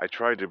as I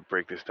tried to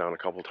break this down a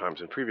couple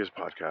times in previous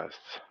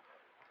podcasts,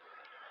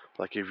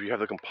 like if you have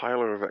the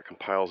compiler that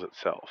compiles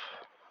itself,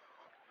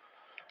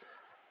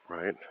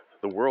 right?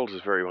 The world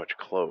is very much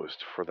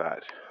closed for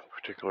that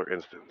particular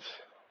instance.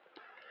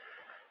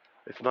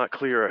 It's not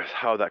clear as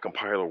how that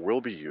compiler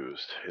will be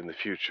used in the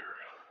future.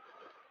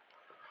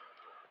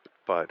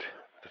 But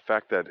the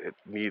fact that it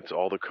needs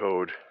all the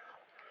code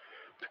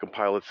to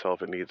compile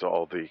itself, it needs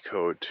all the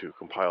code to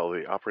compile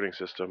the operating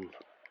system,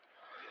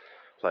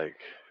 like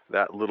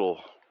that little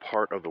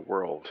part of the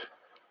world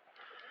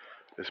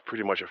is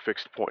pretty much a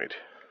fixed point.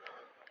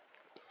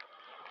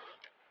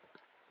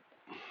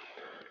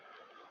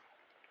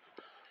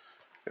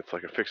 It's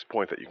like a fixed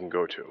point that you can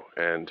go to.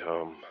 And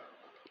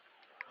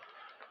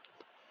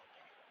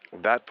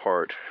that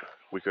part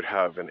we could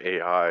have an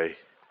AI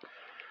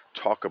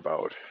talk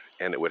about,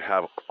 and it would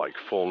have like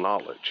full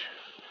knowledge.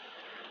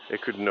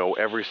 It could know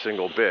every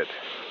single bit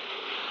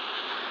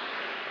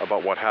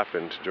about what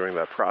happened during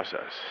that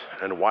process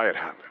and why it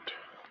happened.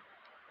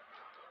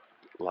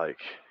 Like,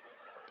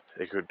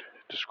 it could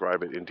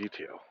describe it in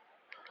detail.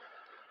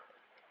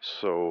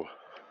 So,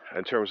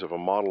 in terms of a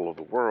model of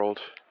the world,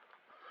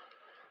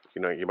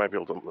 you might be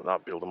able to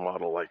not be able to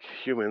model like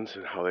humans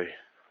and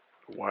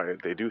why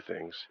they do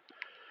things,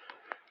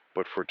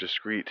 but for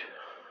discrete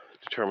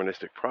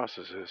deterministic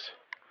processes,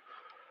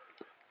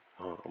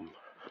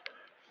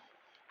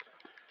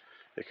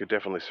 it could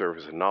definitely serve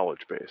as a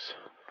knowledge base.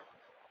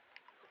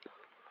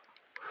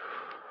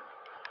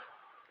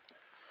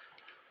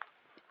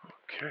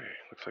 Okay,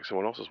 looks like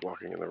someone else is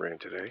walking in the rain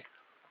today.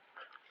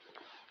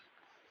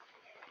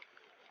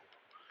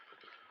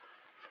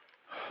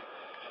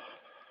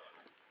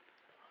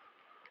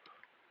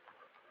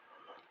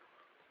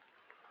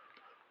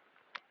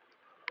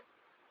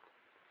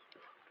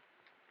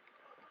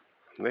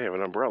 And they have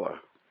an umbrella.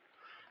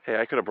 Hey,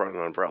 I could have brought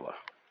an umbrella.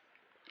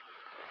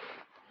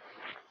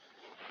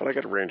 But I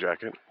got a rain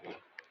jacket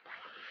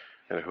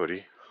and a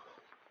hoodie.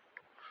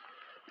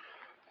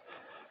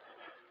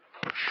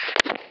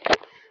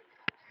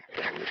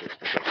 Let me just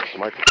pick up this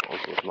microphone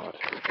so it's not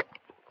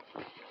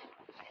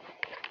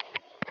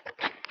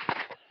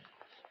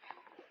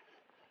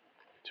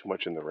too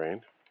much in the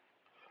rain.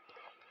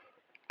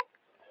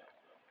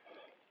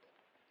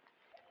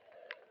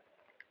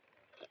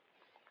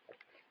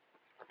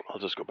 I'll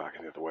just go back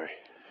in the other way.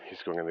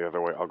 He's going in the other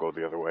way, I'll go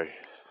the other way.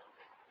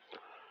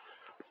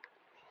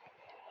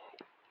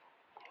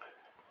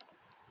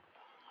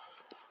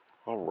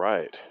 All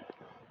right.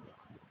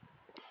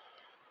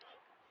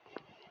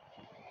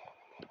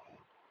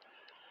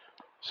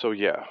 So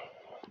yeah,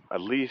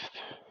 at least,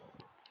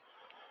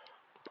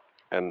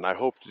 and I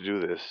hope to do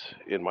this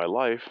in my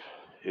life,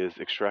 is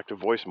extract a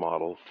voice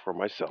model for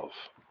myself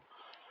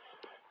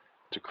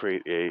to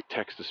create a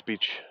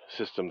text-to-speech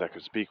system that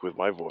could speak with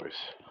my voice,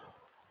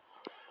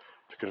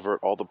 to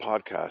convert all the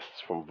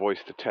podcasts from voice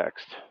to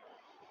text,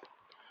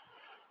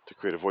 to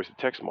create a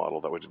voice-to-text model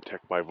that would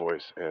detect my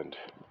voice and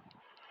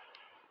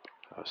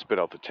spit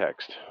out the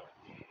text,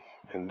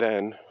 and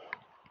then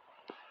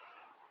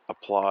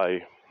apply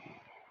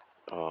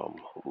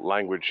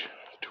language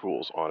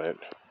tools on it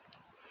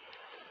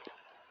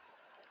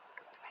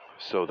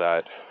so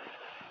that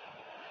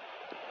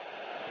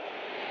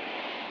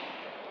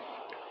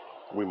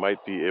we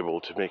might be able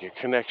to make a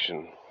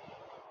connection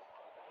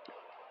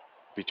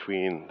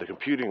between the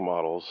computing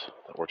models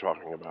that we're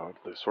talking about,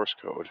 the source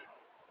code,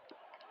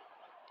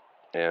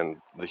 and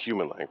the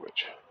human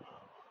language.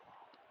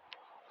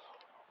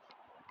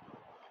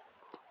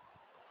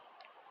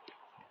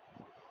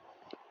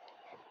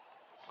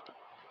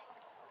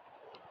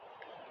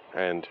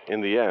 And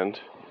in the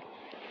end,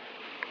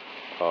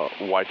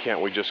 why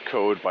can't we just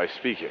code by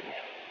speaking?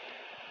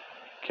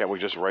 Can't we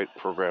just write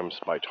programs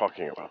by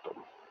talking about them?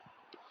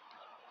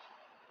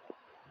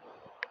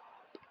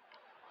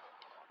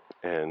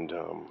 And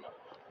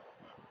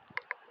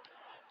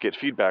get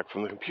feedback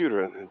from the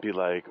computer and be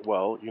like,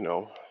 well,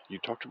 you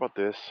talked about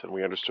this and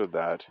we understood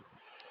that.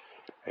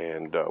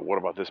 And what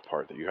about this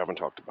part that you haven't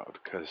talked about?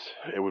 Because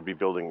it would be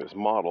building this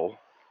model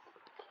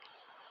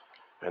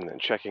and then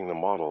checking the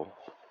model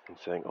and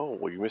saying, oh,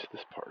 well, you missed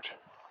this part.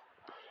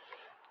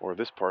 Or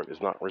this part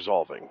is not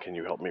resolving. Can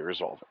you help me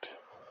resolve it?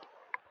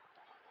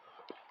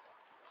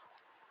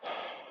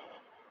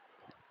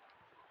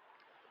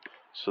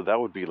 So that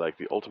would be like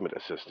the ultimate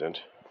assistant.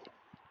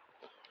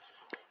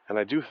 And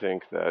I do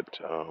think that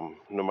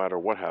no matter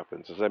what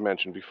happens, as I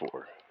mentioned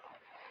before,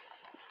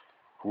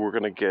 we're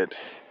going to get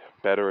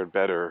better and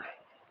better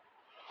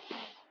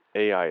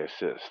AI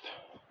assist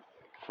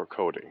for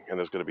coding. And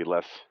there's going to be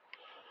less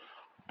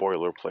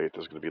boilerplate.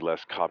 There's going to be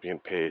less copy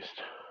and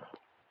paste.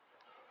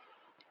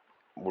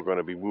 We're going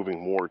to be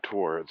moving more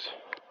towards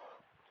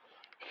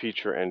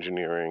feature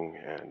engineering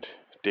and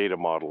data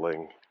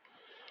modeling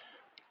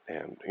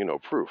and,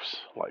 proofs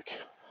like,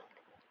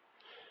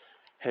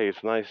 hey,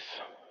 it's nice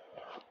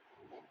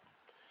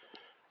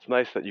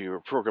that your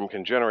program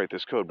can generate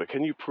this code, but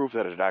can you prove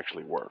that it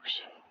actually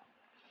works?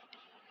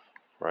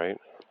 Right?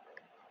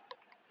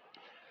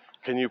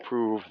 Can you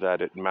prove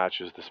that it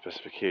matches the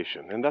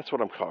specification? And that's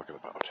what I'm talking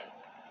about.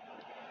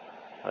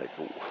 Like,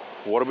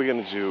 what are we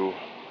going to do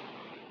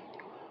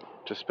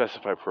to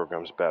specify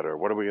programs better?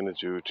 What are we going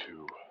to do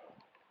to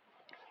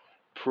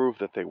prove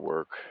that they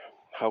work?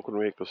 How can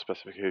we make those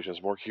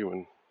specifications more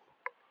human,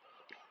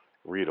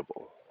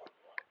 readable,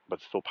 but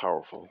still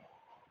powerful?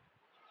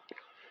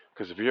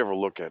 Because if you ever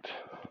look at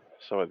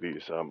some of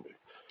these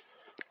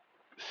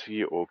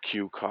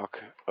COQ,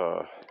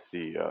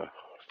 the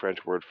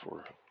French word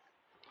for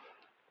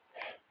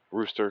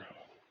rooster,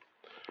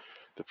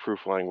 the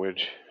proof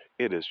language,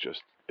 it is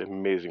just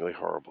amazingly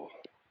horrible.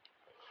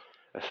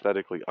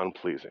 Aesthetically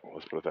unpleasing,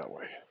 let's put it that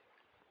way.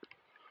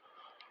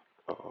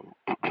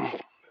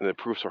 And the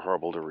proofs are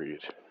horrible to read.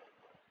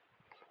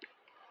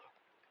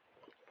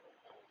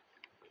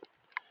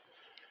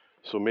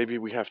 So maybe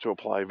we have to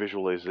apply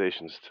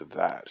visualizations to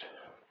that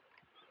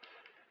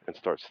and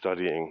start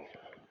studying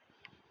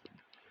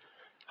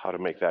how to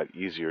make that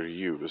easier to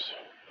use,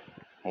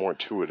 more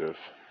intuitive.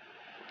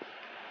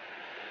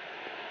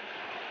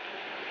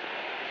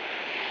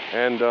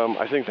 And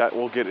I think that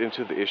will get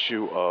into the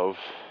issue of,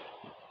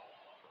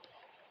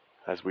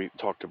 as we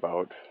talked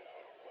about,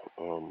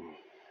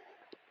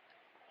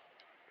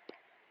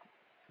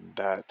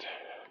 that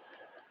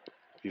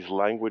these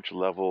language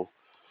level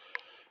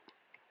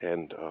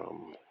and,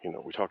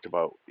 we talked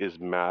about is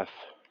math,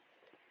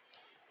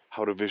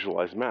 how to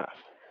visualize math,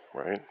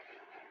 right?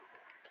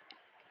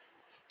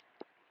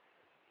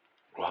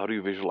 Well, how do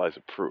you visualize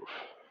a proof?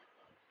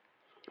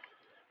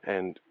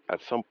 And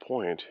at some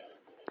point,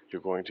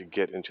 you're going to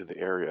get into the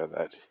area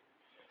that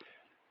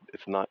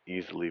it's not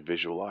easily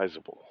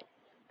visualizable.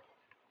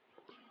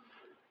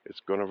 It's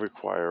going to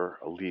require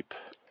a leap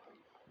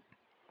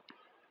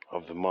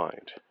of the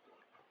mind.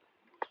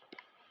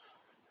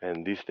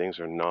 And these things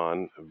are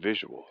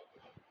non-visual.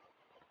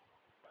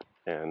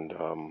 And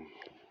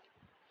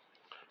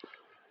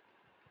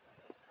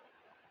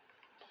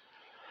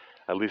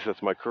at least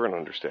that's my current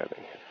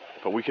understanding.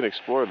 But we can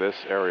explore this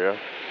area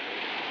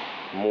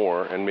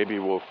more, and maybe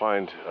we'll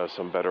find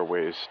some better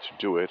ways to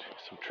do it,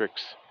 some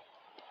tricks.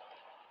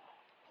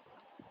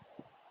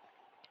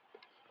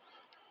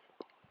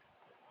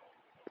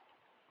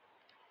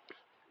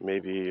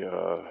 Maybe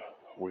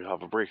we'll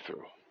have a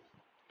breakthrough.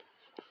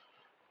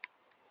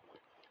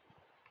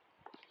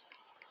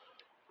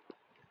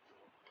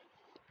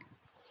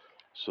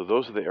 So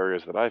those are the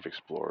areas that I've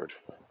explored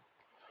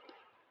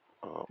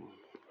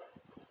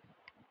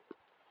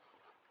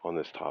on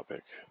this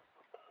topic,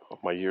 of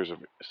my years of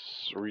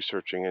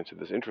researching into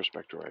this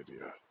introspector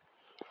idea.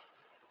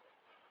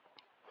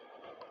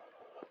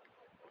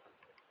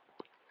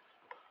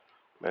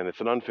 And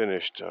it's an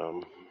unfinished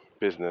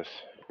business,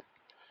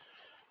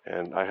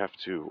 and I have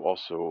to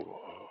also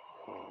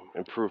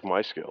improve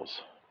my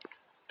skills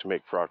to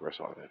make progress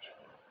on it.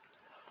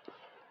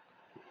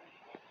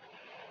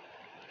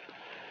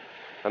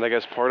 And I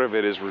guess part of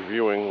it is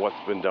reviewing what's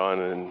been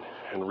done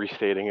and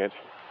restating it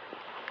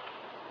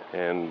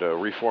and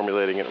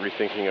reformulating it,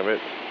 rethinking of it.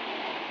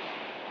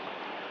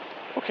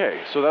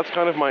 Okay, so that's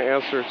kind of my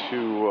answer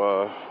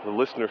to the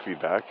listener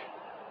feedback.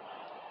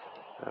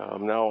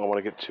 Now I want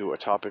to get to a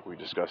topic we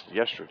discussed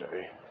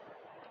yesterday,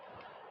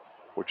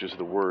 which is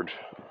the word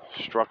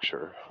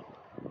structure,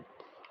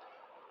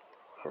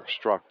 or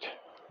struct,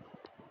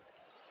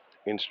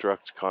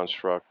 instruct,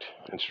 construct,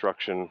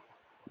 instruction,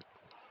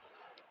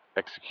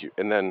 execute.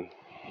 And then,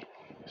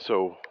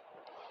 so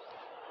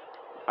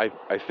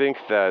I think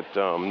that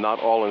not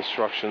all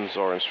instructions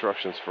are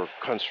instructions for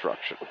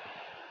construction,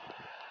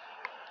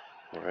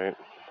 right?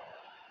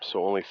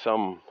 So only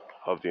some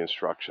of the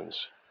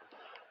instructions.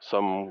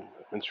 Some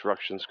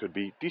instructions could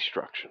be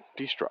destruct.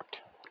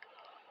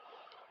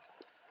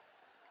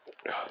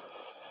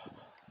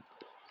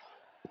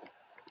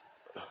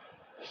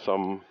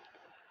 Some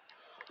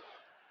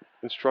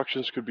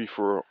instructions could be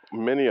for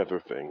many other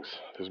things.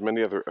 There's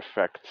many other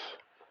effects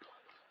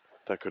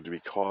that could be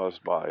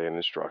caused by an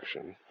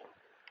instruction,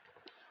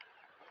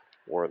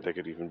 or they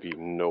could even be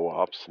no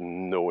ops,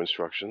 no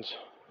instructions.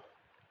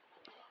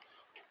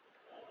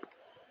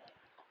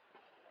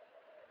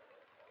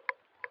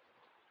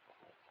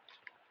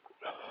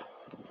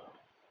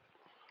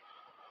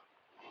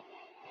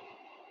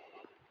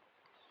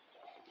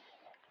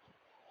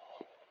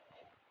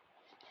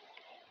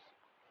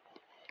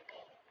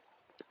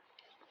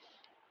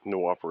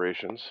 No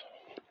operations.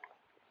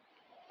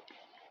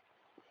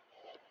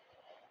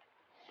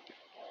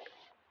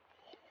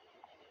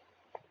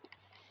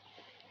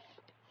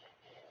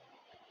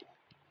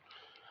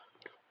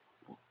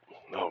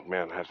 Oh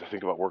man, I have to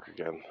think about work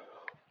again.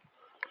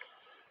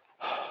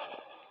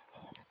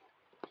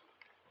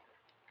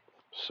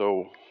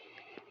 So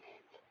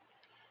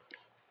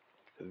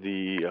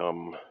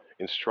the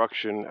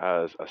instruction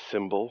as a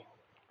symbol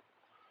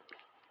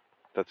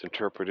that's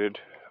interpreted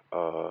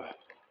by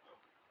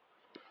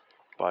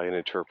an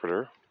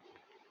interpreter.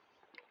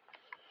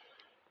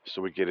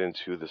 So we get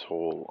into this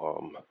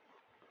whole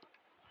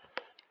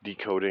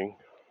decoding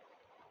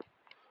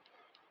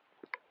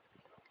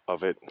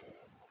of it,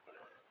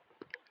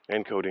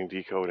 encoding,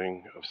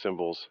 decoding of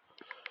symbols,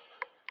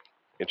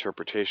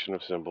 interpretation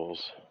of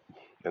symbols,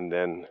 and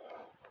then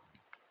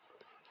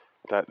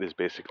that is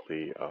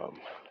basically,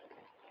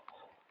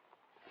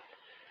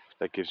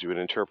 that gives you an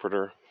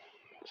interpreter,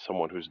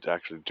 someone who's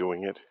actually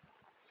doing it,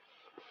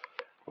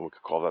 and we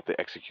could call that the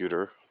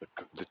executor,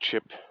 the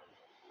chip.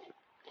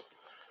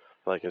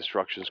 Like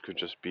instructions could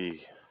just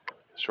be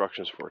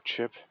instructions for a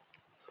chip.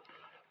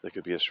 They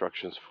could be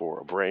instructions for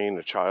a brain,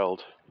 a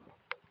child.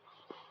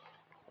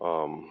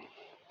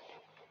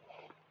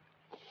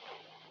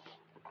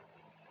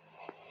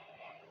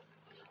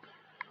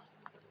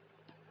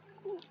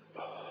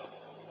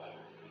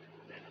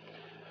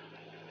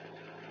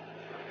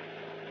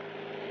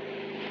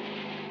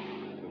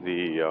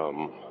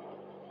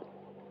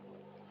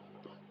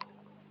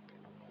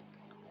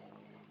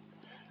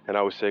 And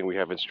I was saying we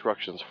have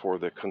instructions for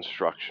the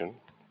construction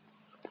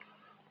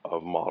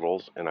of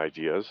models and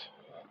ideas.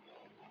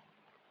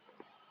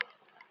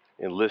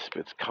 In Lisp,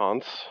 it's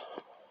cons,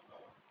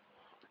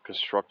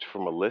 construct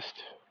from a list,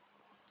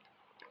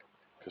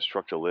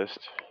 construct a list.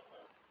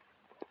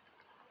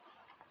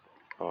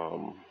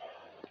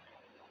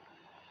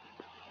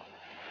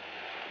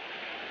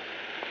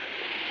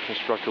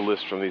 Construct a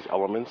list from these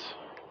elements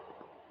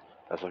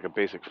as like a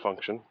basic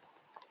function.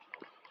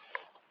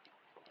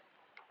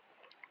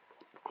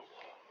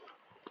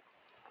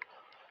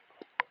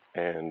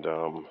 And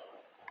I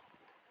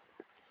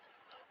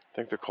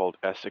think they're called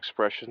S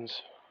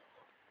expressions.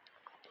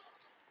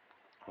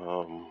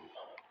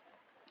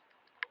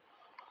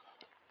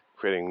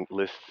 Creating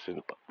lists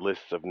and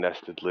lists of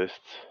nested lists,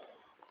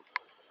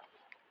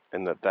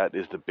 and that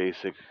is the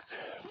basic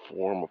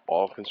form of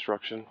all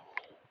construction.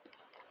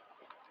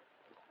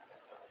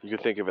 You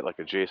can think of it like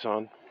a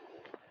JSON.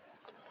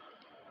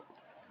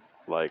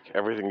 Like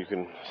everything you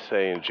can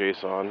say in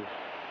JSON,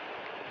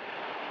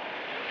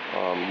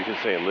 you can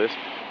say in Lisp.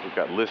 You've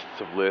got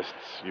lists of lists,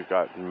 you've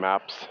got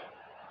maps,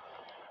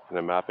 and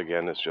a map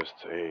again is just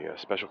a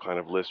special kind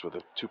of list with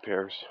two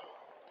pairs,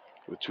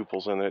 with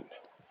tuples in it,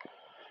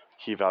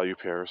 key value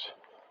pairs.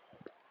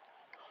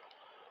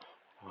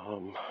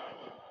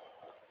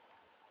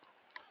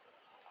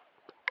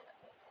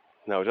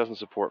 Now it doesn't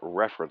support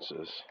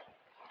references.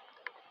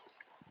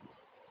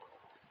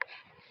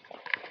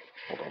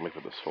 Hold on, let me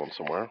put this phone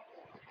somewhere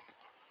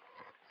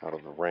out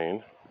of the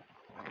rain.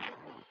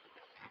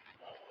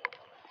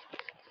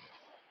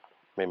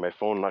 May my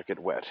phone not get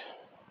wet.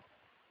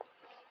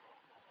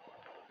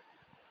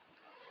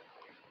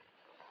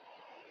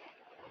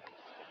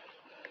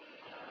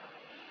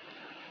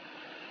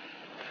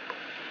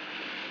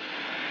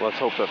 Let's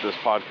hope that this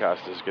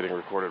podcast is getting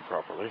recorded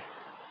properly.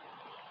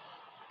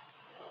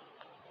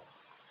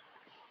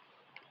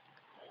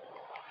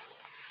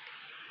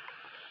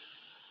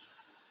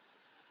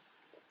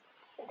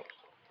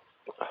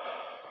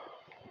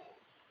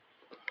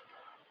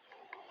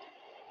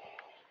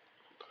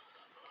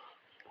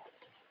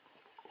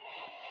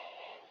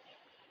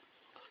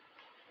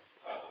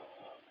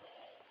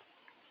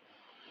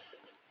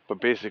 But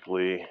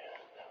basically,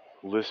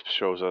 Lisp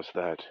shows us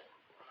that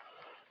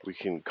we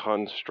can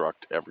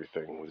construct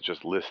everything with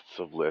just lists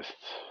of lists,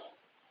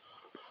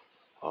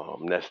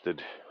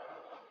 nested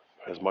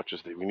as much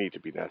as we need to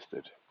be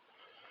nested.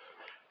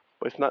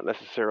 But it's not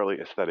necessarily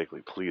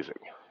aesthetically pleasing.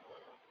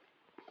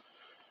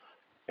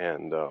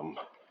 And,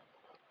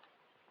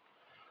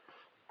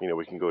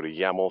 we can go to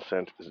YAML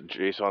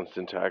JSON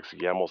syntax,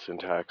 YAML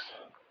syntax.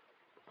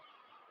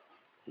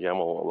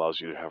 YAML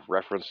allows you to have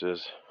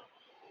references.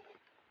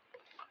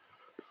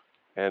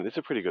 And it's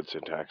a pretty good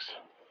syntax.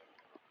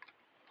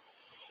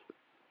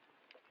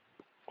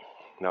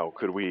 Now,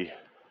 could we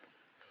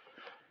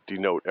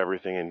denote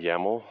everything in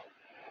YAML?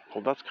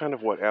 Well, that's kind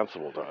of what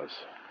Ansible does.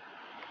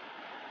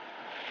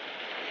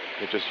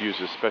 It just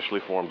uses specially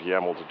formed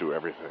YAML to do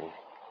everything.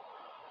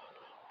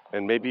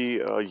 And maybe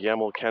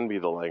YAML can be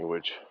the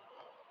language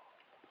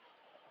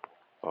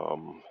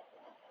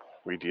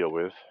we deal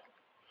with.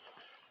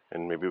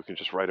 And maybe we can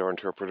just write our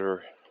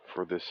interpreter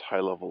for this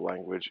high-level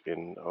language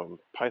in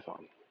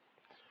Python.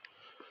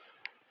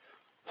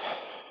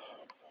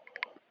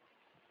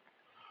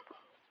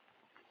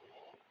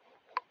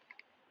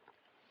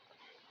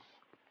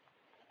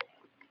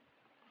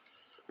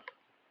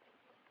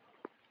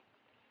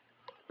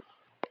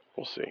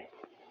 We'll see.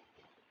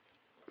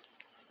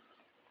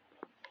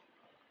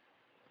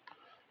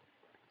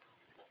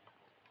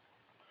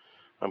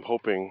 I'm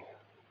hoping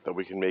that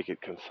we can make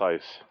it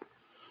concise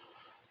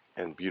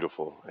and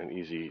beautiful and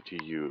easy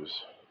to use.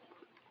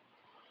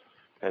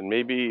 And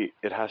maybe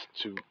it has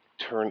to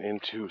turn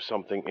into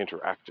something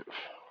interactive.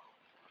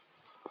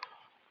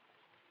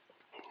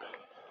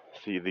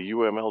 See, the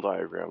UML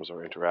diagrams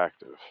are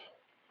interactive.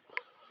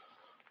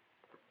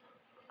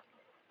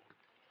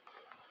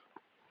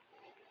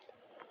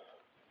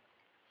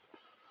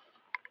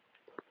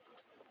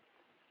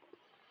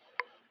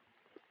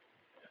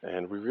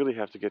 And we really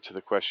have to get to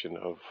the question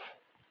of,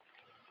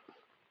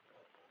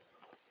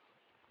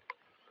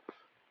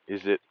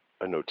 is it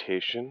a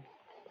notation,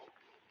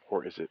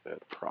 or is it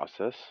a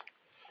process?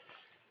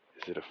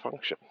 Is it a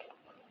function?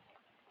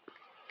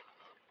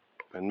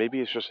 And maybe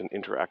it's just an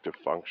interactive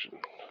function,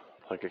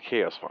 like a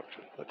chaos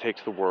function that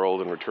takes the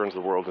world and returns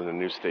the world in a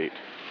new state,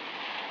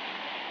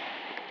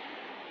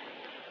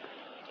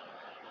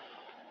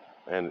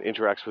 and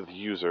interacts with the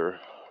user,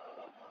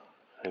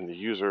 and the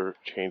user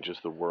changes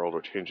the world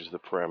or changes the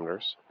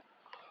parameters,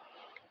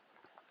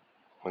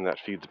 and that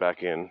feeds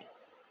back in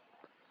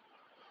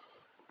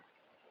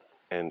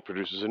and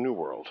produces a new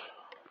world.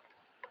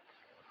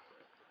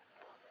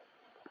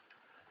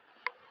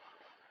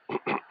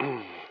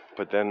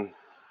 But then,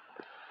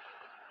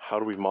 how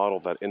do we model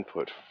that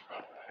input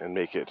and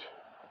make it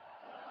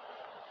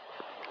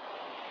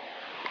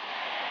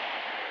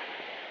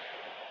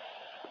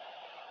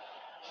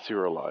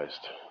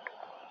serialized?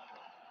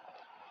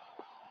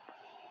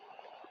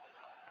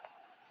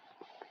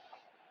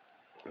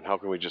 And how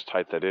can we just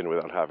type that in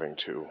without having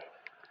to?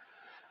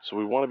 So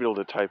we want to be able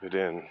to type it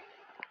in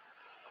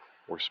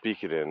or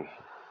speak it in,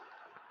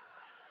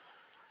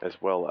 as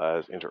well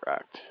as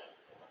interact.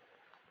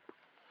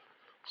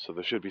 So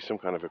there should be some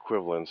kind of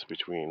equivalence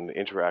between the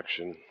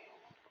interaction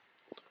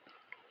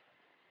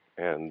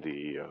and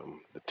the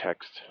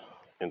text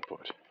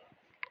input,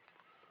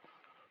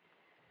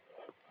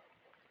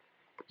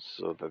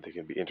 so that they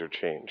can be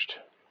interchanged.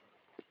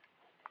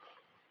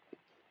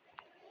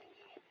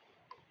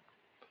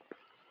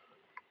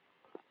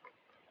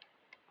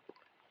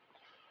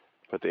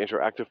 But the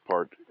interactive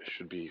part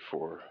should be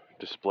for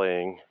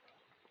displaying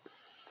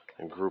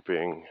and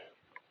grouping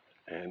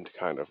and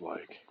kind of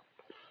like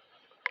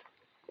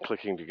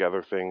clicking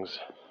together things,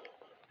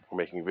 or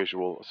making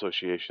visual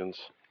associations.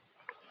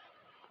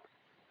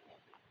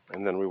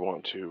 And then we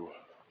want to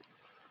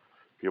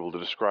be able to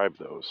describe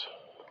those,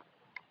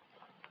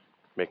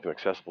 make them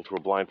accessible to a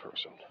blind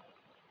person,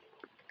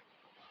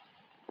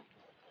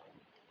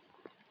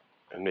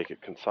 and make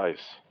it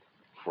concise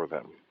for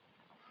them.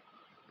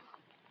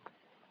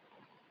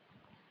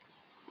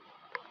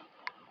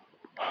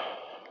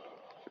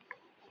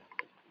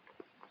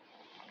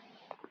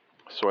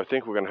 So I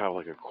think we're going to have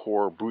like a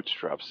core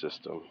bootstrap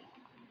system,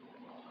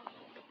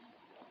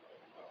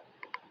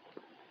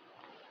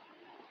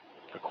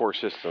 a core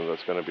system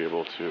that's going to be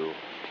able to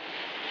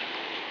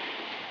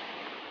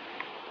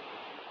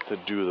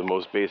do the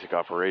most basic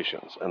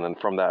operations, and then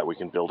from that we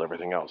can build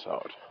everything else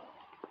out.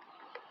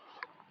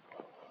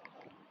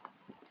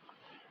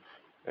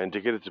 And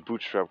to get it to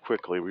bootstrap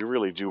quickly, we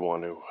really do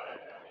want to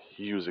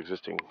use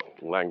existing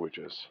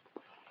languages.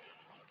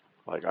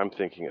 Like, I'm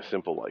thinking a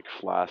simple like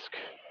Flask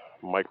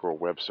micro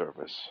web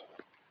service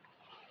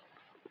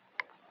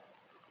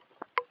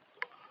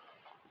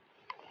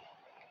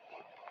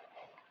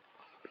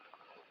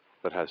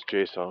that has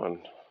JSON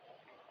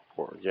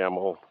or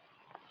YAML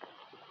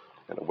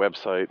and a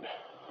website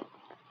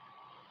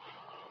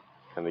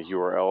and the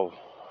URL.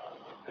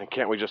 And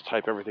can't we just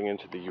type everything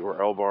into the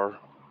URL bar?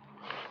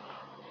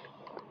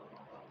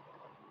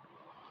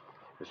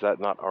 Is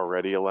that not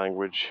already a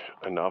language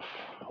enough?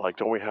 Like,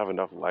 don't we have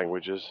enough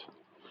languages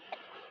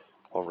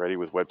already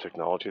with web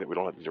technology that we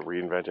don't have to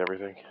reinvent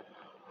everything?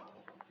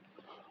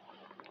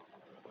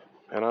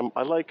 And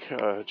I like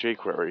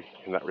jQuery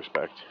in that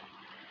respect.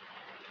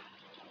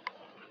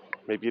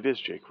 Maybe it is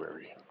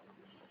jQuery.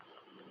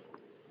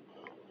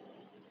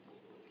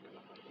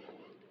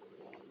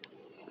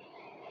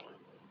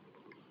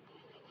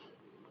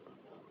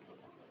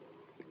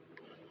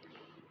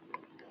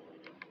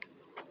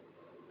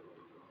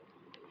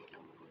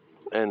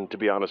 And to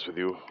be honest with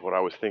you, what I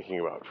was thinking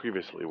about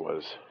previously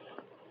was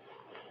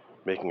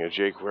making a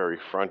jQuery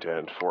front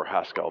end for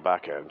Haskell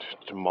backend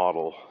to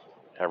model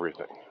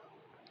everything.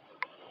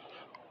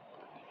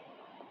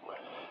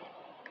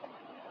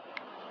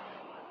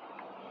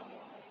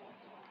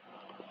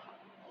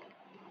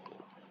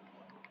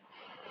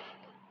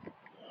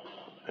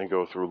 And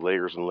go through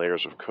layers and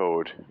layers of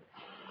code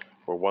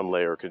where one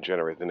layer can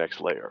generate the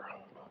next layer.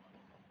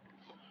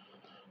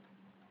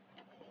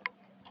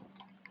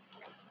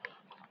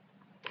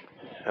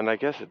 And I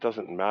guess it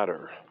doesn't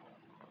matter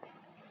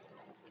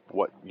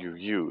what you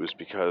use,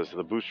 because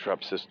the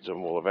bootstrap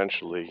system will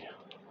eventually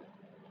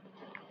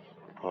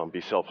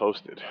be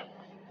self-hosted.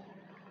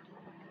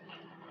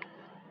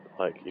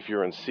 Like if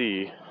you're in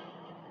C,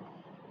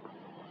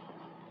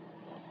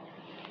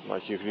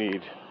 like you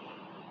need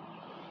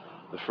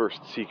the first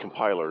C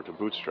compiler to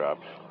bootstrap,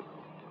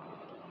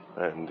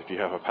 and if you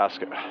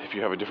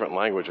have a different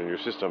language in your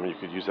system, you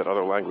could use that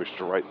other language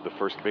to write the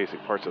first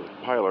basic parts of the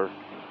compiler,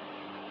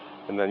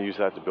 and then use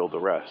that to build the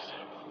rest.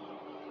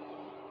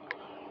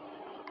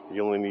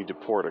 You only need to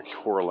port a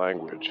core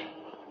language,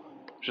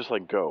 just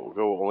like Go.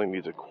 Go only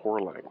needs a core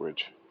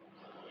language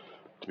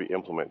to be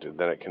implemented,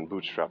 then it can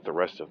bootstrap the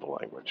rest of the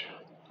language.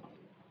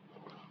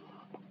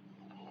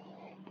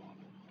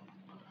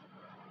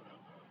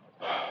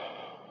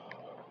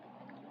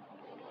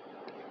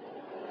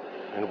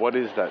 And what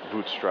is that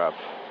bootstrap?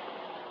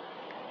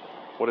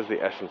 What is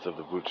the essence of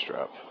the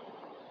bootstrap?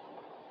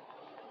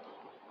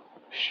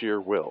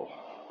 Sheer will.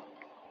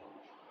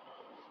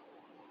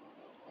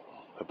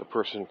 That the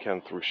person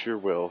can, through sheer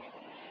will,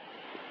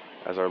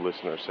 as our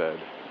listener said,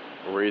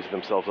 raise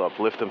themselves up,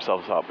 lift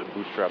themselves up, and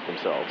bootstrap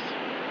themselves.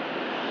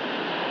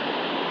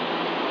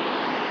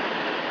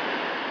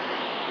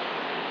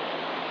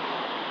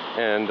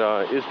 And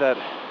is that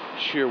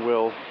sheer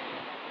will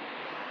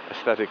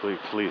aesthetically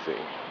pleasing?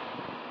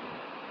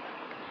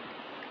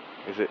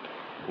 Is it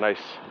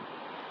nice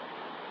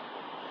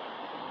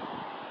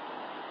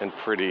and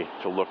pretty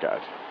to look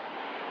at?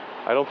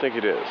 I don't think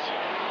it is.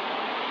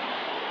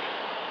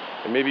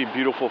 It may be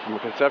beautiful from a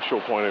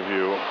conceptual point of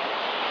view,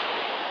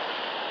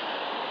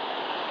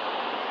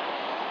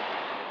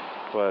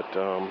 but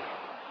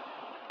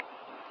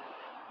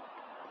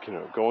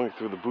going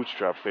through the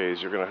bootstrap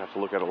phase, you're going to have to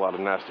look at a lot of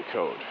nasty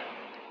code,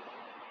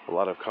 a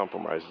lot of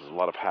compromises, a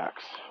lot of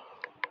hacks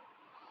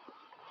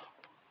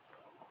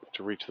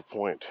to reach the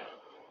point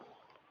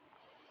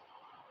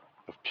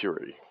of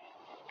purity,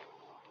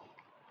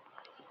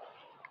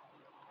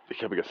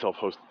 becoming a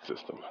self-hosted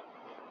system.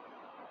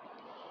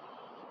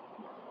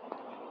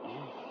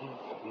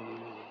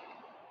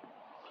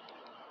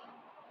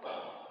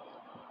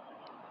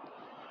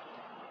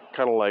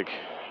 Kind of like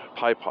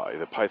PyPy,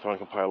 the Python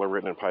compiler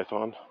written in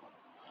Python.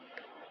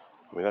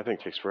 I mean, that thing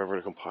takes forever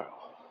to compile.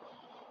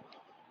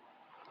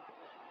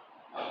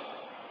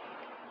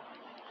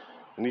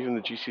 And even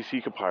the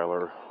GCC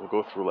compiler will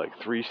go through like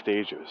 3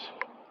 stages.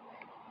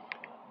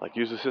 Like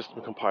use the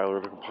system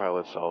compiler to compile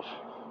itself,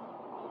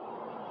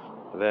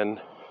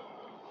 then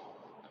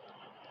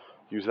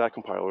use that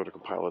compiler to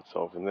compile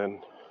itself, and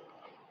then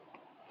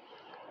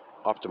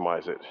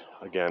optimize it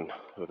again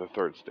with a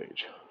 3rd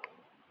stage.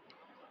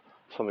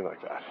 Something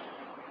like that.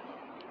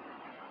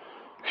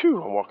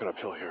 Phew, I'm walking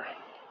uphill here.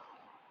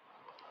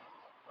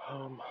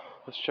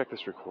 Let's check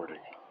this recording.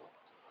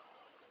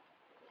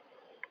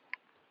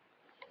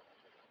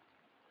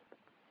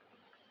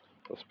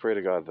 Let's pray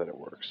to God that it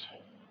works.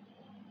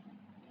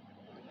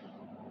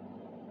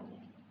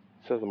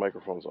 It says the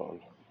microphone's on.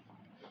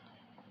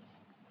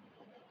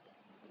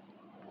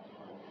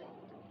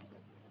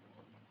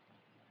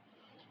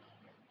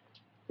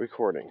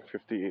 Recording,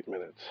 58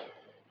 minutes.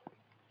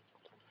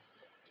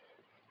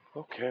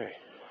 Okay.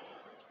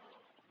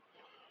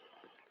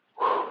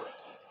 Whew.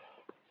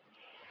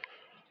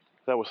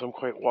 That was some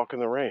quite walk in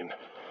the rain.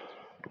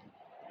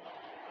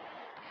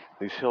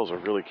 These hills are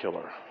really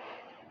killer.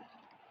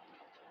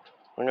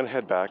 I'm going to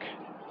head back.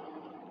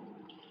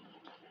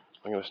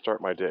 I'm going to start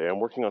my day. I'm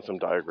working on some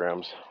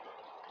diagrams,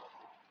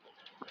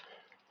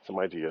 some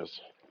ideas.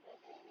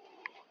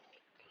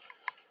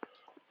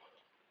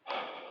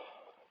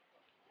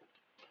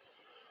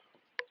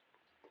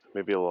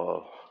 Maybe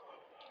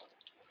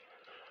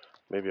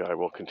I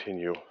will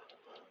continue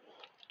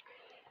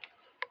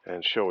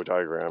and show a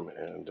diagram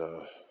and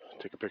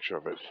take a picture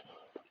of it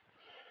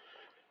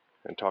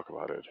and talk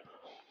about it.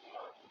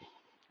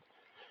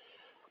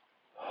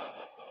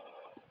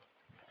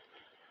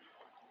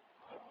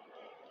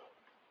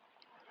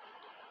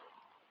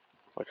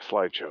 Like a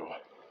slideshow.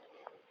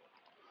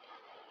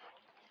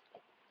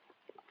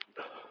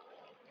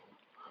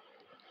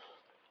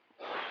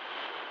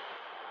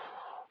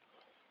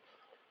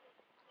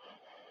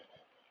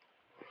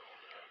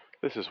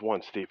 This is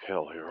one steep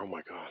hill here, oh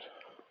my God.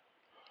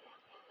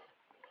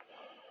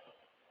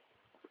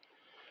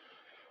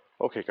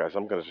 Okay guys,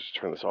 I'm going to just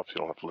turn this off so you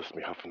don't have to listen to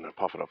me huffing and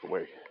puffing up the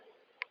way.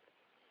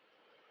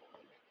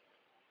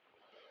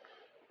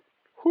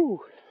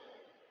 Whew.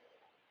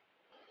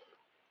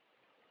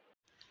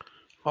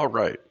 All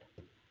right.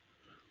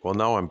 Well,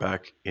 now I'm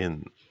back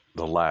in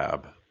the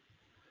lab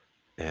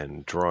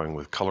and drawing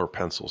with color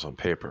pencils on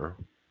paper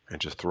and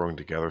just throwing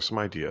together some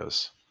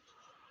ideas.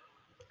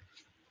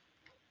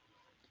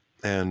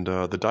 And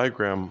the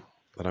diagram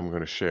that I'm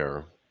going to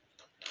share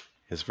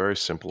is a very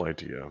simple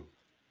idea,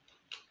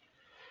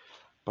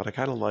 but I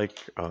kind of like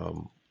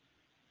the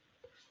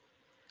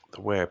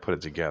way I put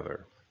it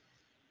together.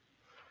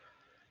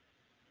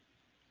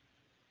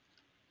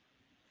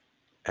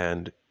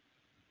 And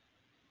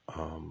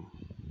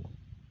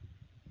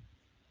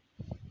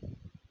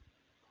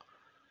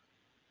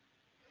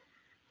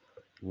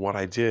what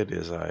I did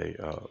is I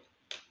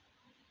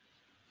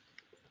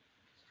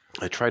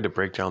tried to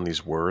break down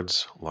these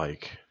words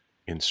like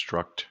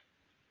instruct.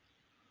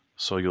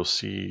 So you'll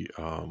see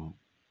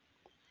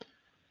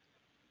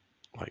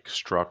like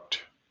struct,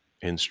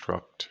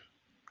 instruct,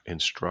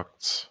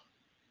 instructs,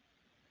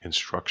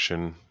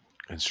 instruction,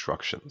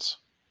 instructions,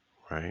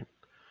 right?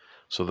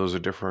 So those are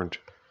different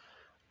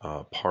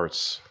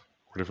parts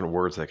or different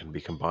words that can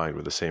be combined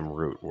with the same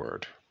root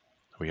word.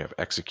 We have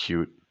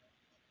execute,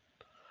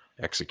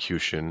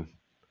 execution,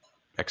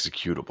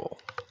 executable,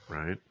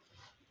 right?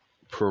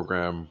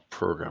 Program,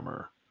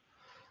 programmer,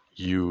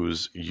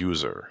 use,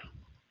 user,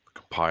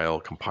 compile,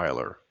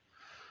 compiler,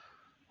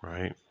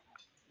 right?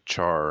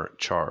 Char,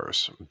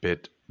 chars,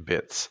 bit,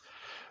 bits.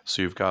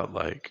 So you've got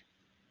like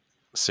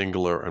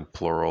singular and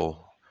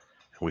plural,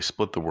 and we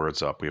split the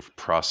words up. We have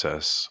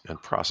process and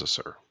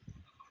processor.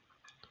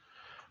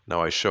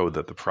 Now I showed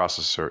that the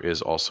processor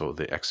is also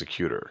the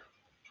executor.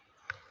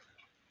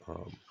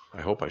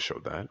 I hope I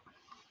showed that.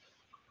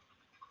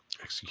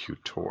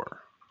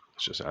 Executor.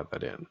 Let's just add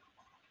that in.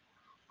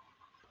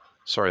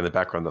 Sorry, in the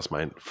background, that's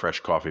my fresh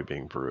coffee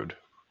being brewed.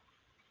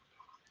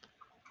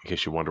 In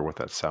case you wonder what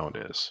that sound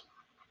is.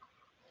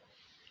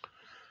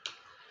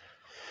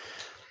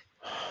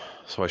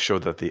 So I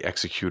showed that the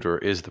executor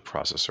is the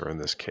processor in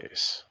this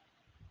case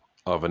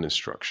of an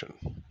instruction.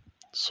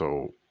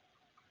 So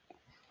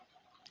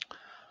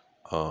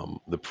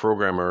the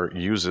programmer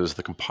uses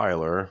the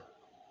compiler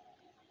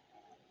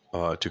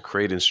to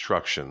create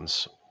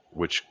instructions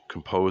which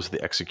compose the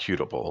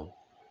executable,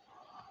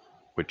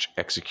 which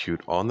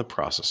execute on the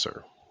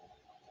processor.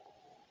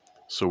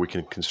 So we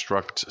can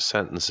construct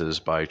sentences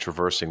by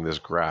traversing this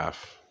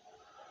graph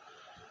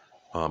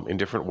in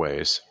different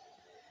ways.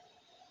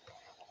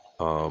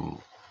 And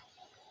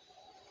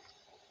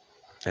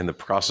the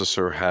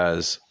processor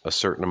has a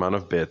certain amount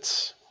of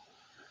bits,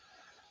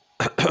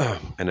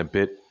 and a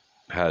bit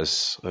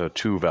has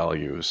 2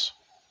 values.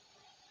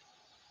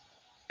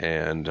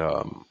 And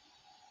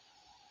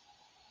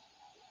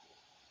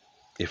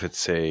if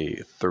it's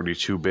a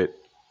 32-bit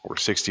or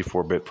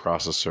 64-bit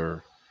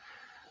processor,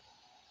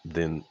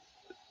 then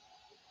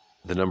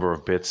the number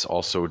of bits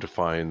also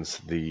defines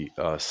the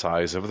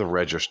size of the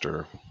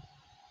register.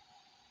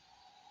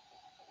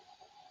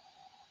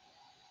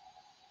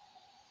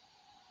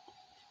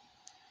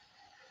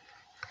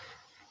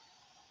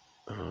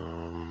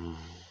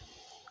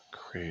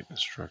 Create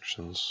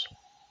instructions.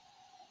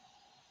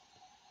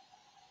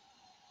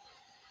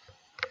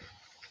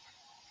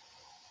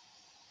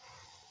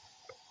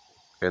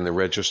 And the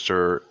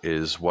register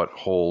is what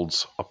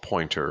holds a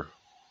pointer,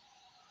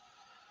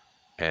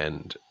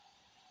 and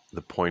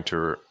the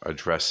pointer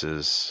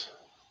addresses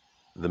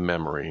the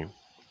memory.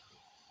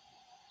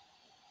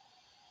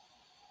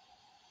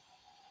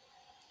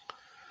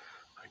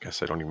 I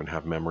guess I don't even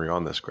have memory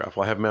on this graph.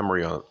 Well, I have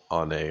memory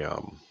on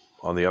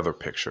the other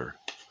picture,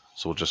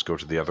 so we'll just go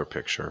to the other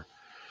picture.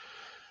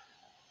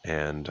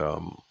 And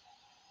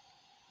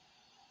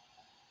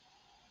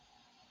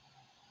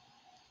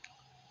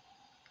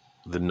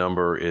the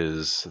number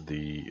is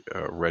the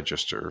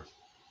register.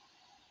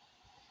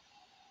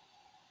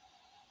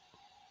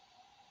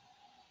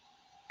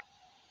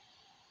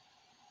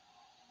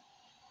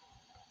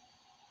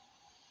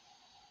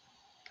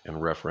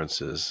 And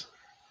references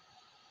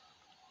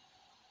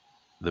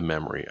the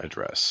memory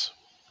address.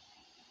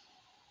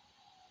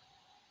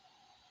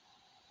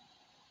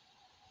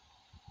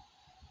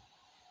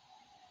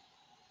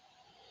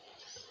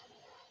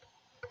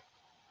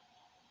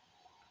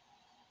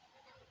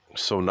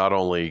 So not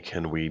only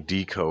can we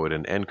decode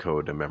and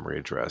encode a memory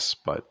address,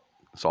 but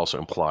it's also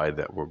implied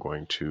that we're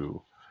going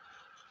to,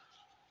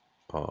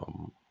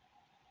 the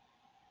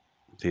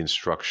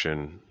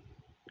instruction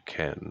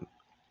can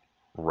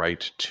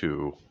write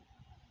to,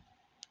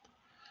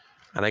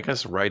 and I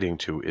guess writing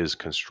to is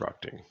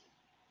constructing.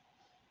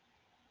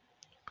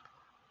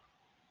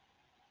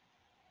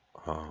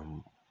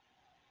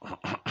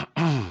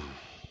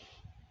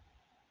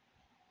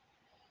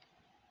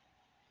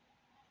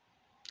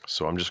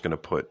 So I'm just going to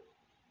put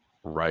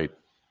write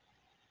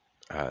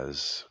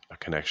as a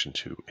connection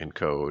to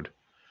encode,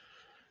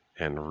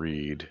 and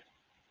read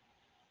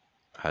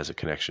as a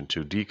connection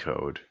to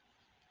decode.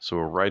 So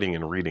we're writing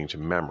and reading to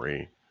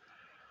memory,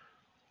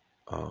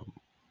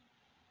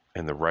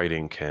 and the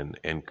writing can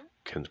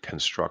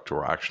construct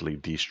or actually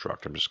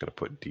destruct. I'm just going to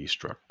put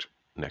destruct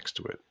next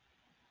to it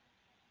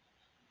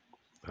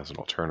as an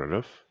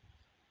alternative.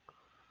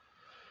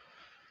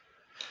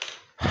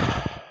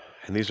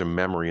 And these are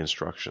memory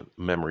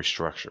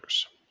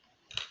structures.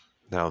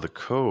 Now the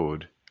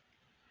code,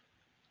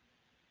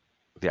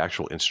 the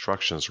actual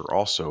instructions are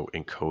also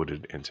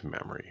encoded into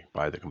memory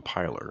by the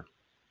compiler.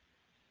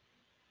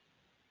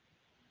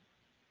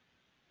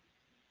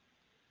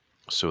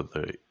 So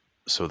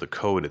the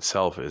code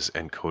itself is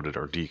encoded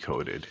or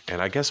decoded.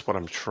 And I guess what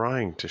I'm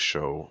trying to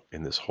show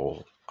in this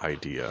whole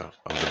idea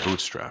of the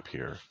bootstrap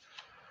here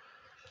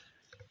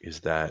is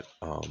that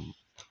I'm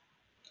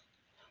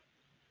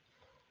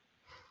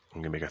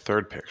going to make a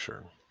third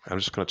picture. I'm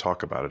just going to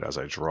talk about it as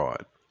I draw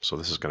it. So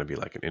this is going to be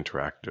like an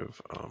interactive,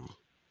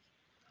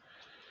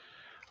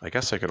 I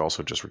guess I could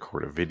also just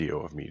record a video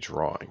of me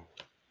drawing.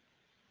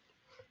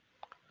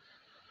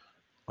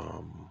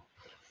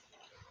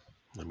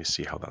 Let me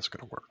see how that's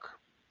going to work.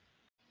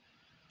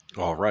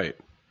 All right,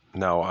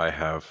 now I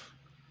have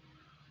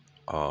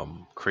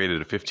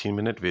created a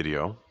 15-minute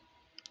video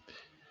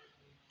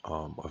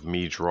of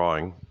me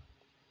drawing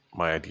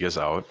my ideas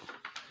out.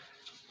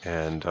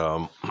 And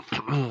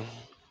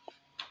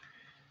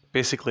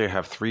basically I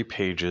have 3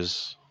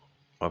 pages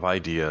of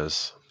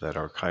ideas that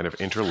are kind of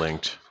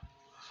interlinked.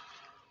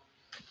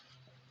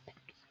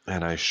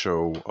 And I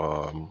show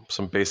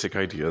some basic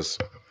ideas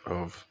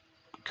of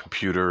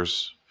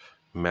computers,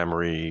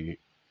 memory,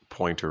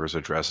 pointers,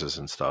 addresses,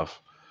 and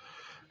stuff.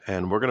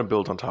 And we're going to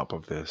build on top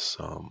of this.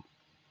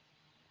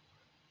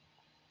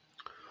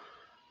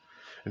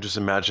 And just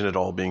imagine it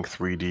all being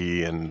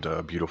 3D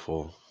and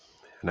beautiful.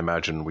 And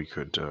imagine we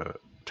could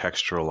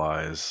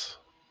texturalize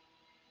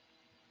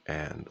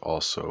and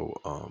also,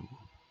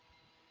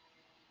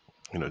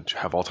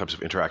 have all types of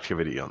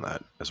interactivity on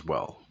that as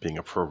well, being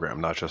a program,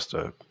 not just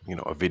a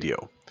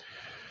video.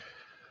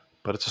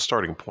 But it's a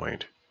starting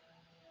point.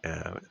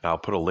 And I'll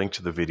put a link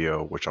to the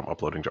video, which I'm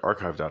uploading to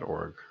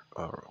archive.org,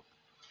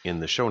 in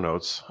the show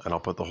notes, and I'll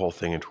put the whole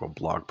thing into a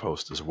blog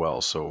post as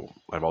well. So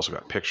I've also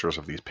got pictures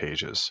of these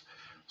pages.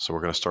 So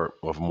we're going to start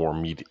with more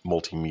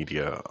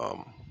multimedia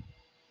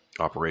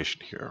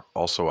operation here.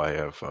 Also,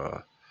 I'm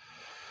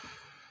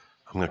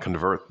going to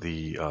convert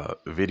the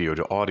video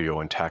to audio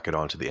and tack it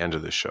on to the end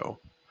of the show.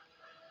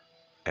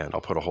 And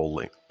I'll put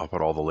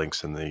all the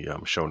links in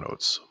the show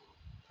notes,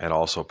 and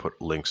also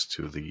put links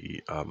to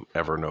the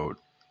Evernote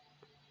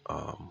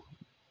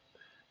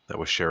that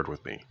was shared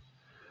with me.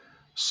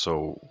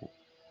 So,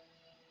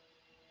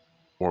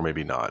 or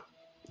maybe not,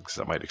 because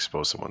that might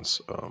expose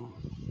someone's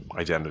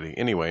identity.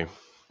 Anyway,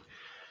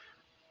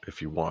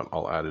 if you want,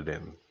 I'll add it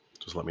in.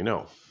 Just let me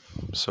know.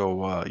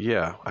 So,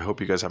 yeah, I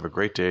hope you guys have a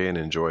great day and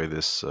enjoy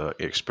this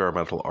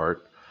experimental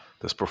art,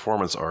 this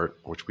performance art,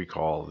 which we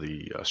call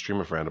the Stream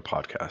of Random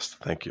podcast.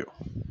 Thank you.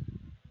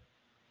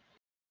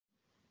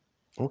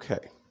 Okay,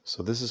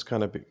 so this is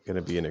kind of going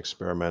to be an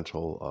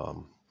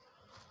experimental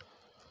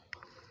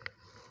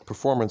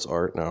performance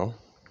art now.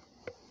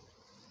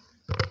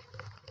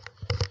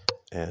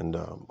 And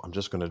I'm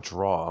just going to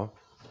draw.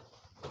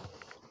 I'm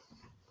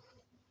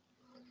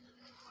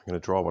going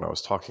to draw what I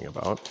was talking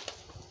about.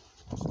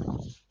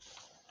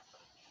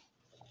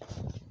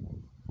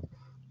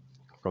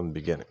 From the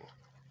beginning.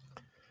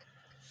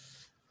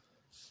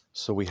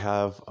 So we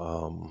have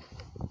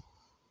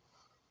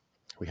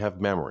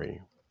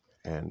memory,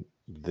 and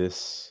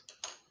this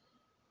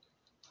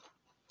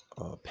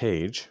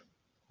page,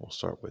 we'll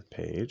start with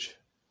page.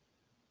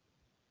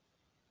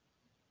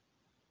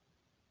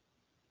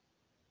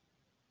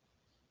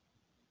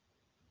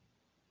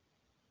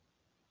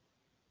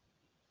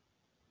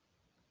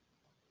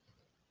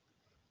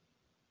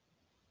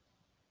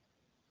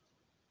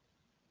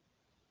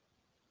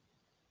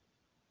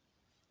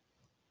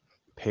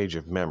 Page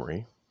of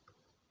memory.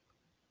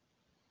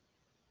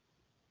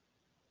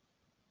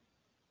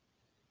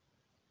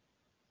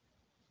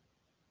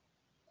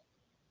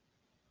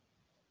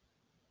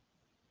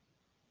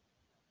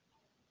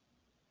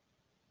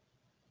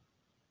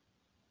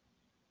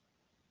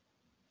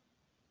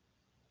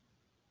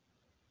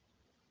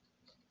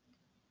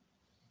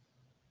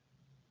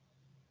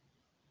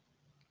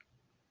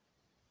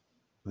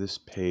 This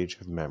page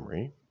of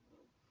memory.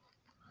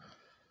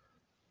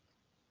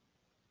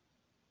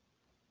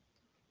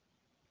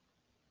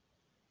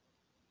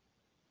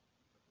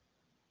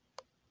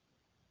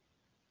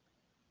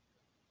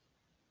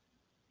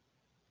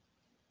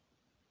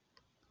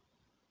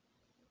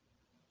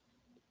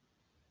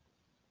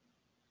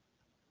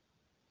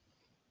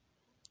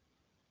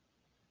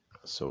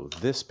 So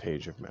this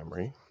page of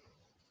memory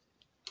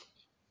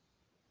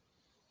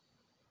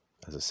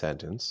as a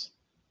sentence.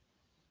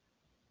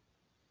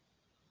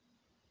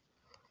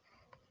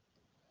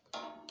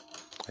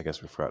 I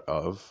guess we forgot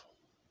of.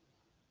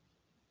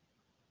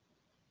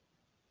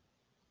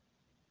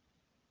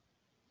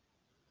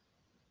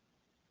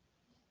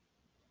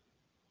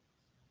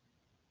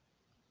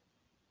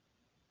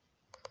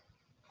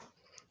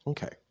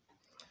 Okay.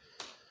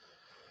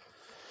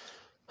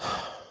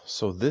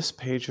 So this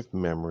page of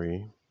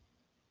memory,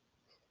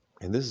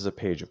 and this is a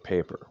page of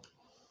paper.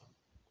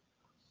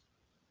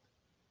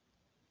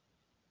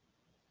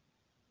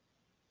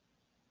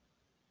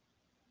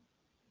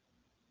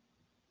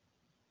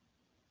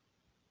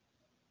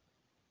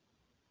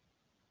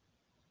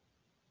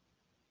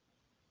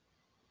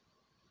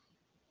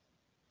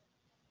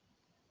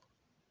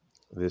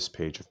 This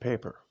page of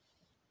paper.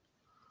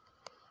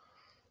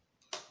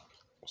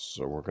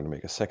 So we're going to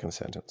make a second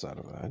sentence out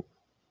of that.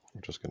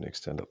 We're just going to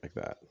extend it like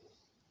that.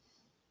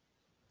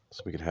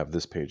 So we could have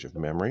this page of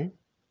memory,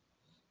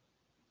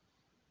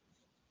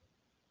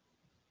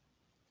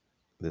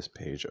 this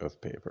page of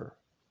paper.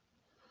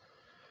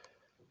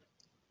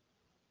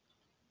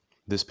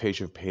 This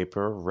page of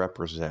paper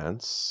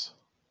represents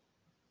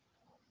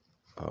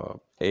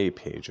a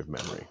page of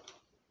memory.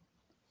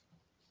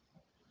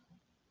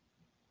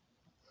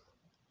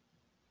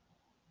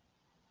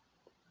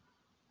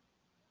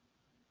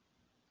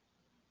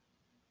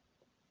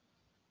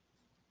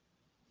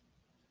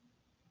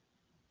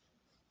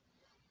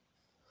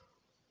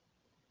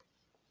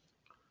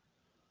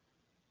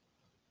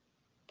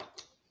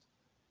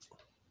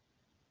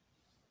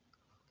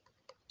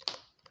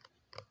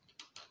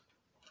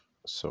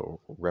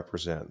 So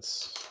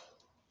represents.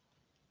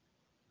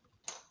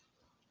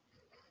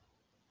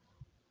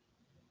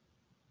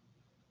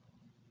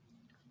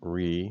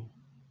 Represent.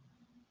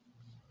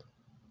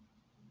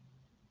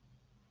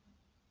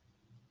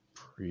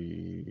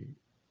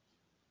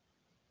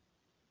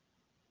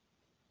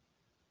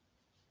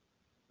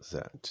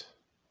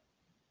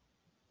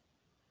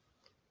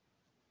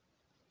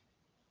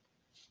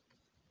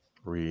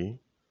 Represents.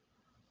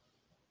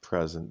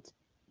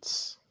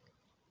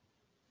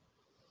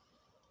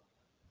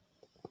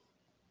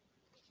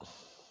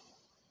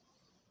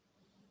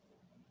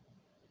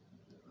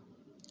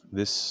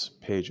 This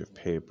page of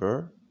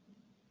paper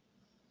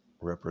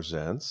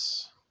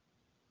represents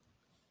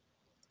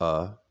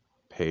a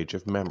page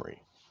of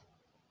memory.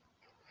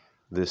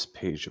 This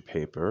page of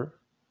paper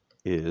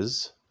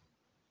is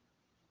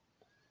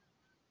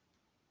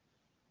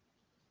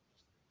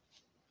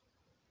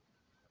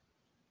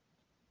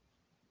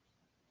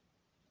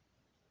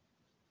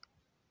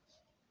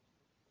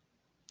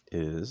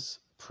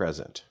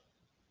present.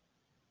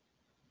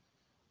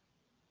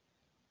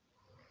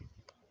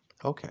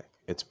 Okay,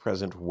 it's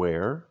present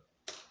where?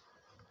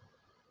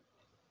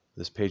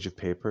 This page of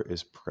paper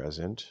is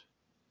present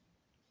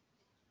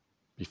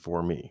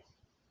before me.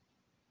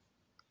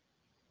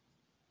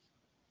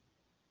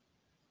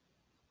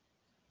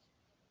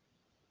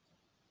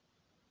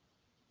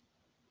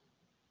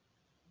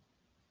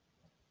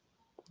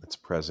 It's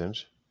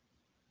present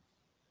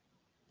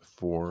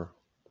before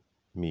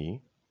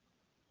me.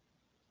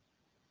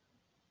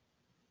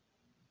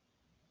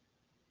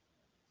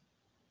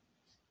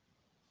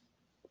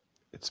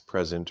 It's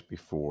present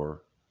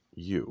before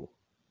you.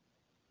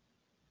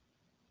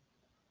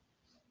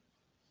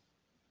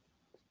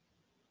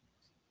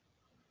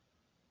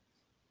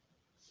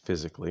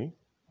 Physically.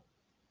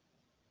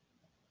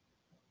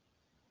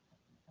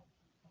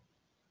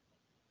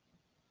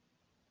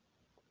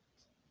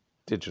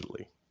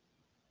 Digitally.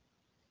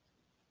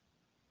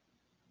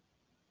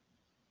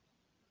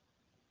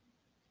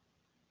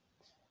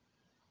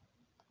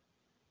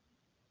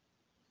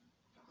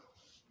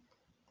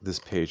 This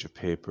page of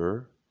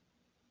paper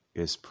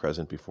is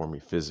present before me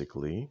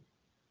physically.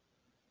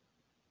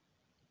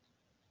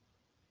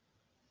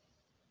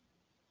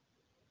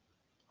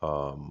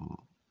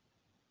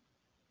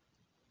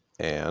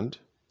 And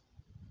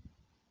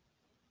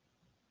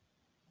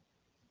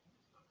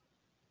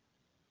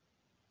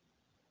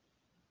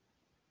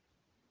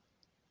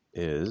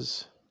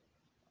is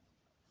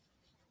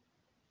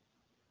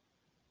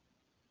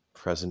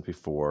present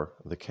before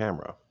the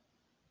camera,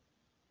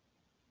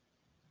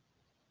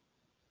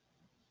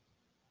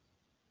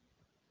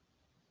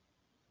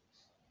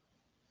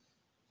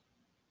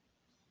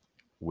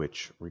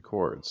 which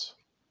records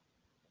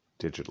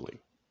digitally.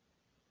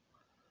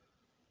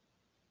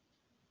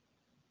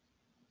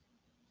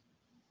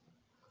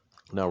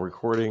 Now,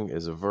 recording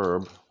is a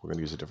verb. We're going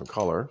to use a different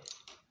color.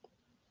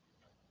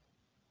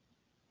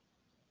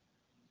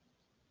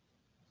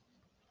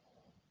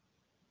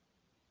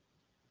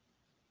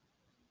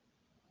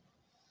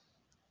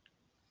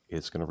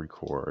 It's going to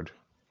record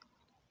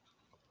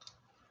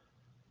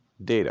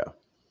data.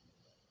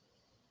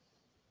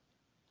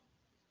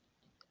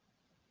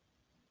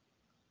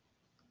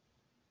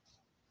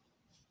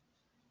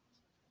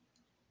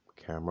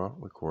 Camera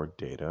record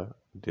data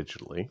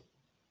digitally.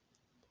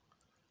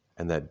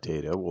 And that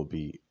data will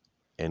be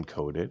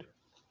encoded,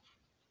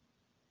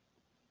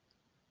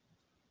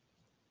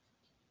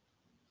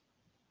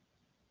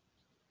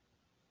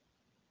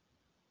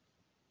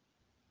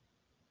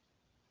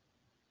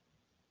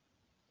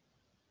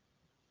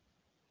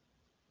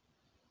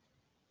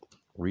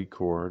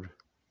 record,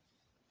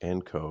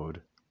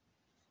 encode,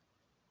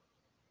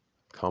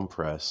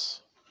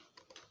 compress,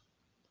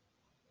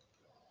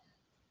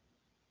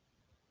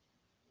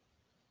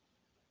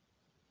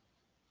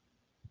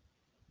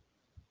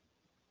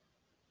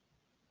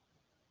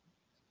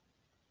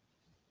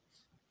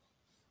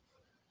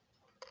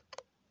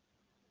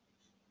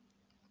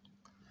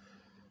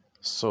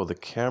 so the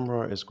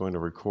camera is going to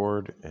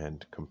record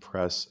and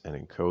compress and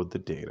encode the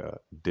data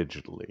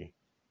digitally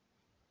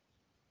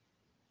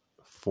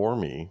for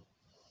me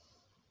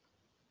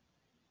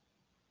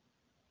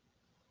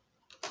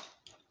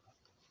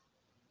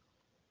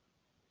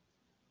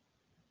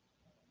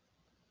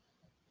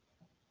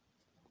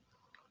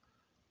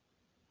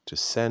to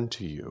send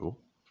to you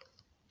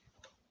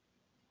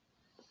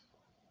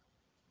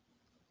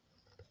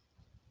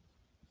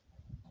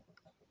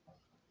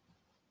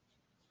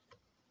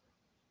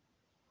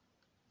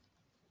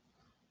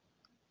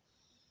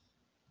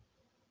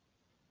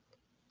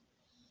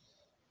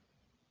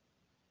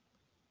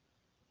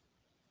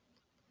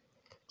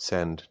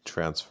send,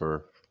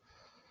 transfer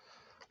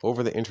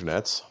over the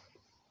internets.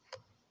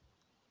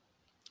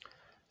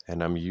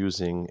 And I'm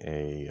using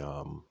a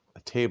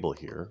table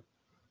here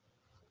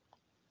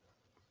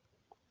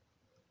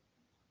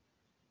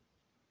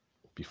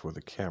before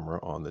the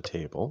camera on the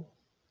table.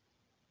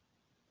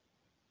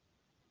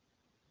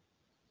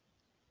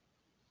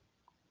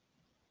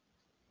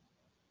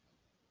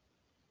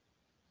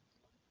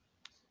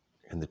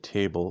 And the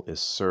table is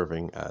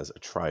serving as a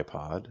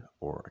tripod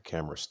or a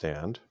camera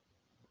stand.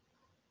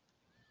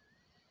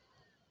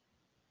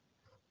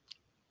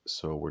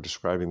 So we're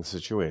describing the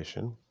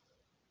situation.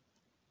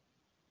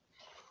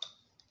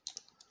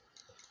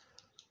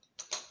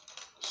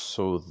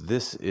 So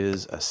this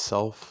is a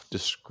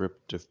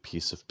self-descriptive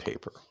piece of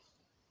paper.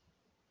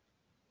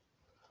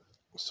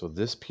 So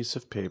this piece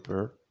of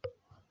paper,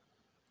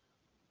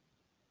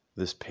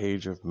 this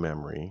page of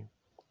memory,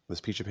 this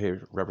piece of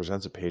paper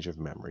represents a page of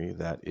memory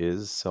that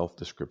is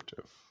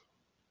self-descriptive,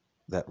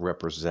 that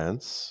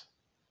represents,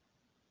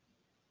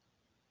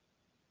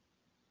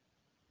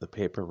 the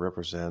paper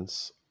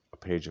represents a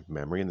page of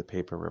memory, and the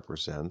paper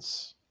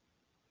represents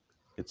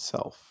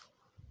itself.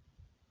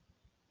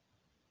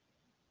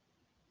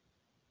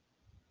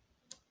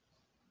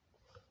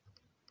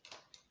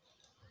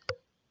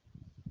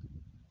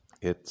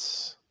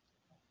 It's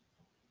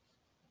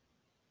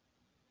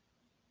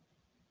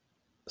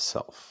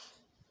self.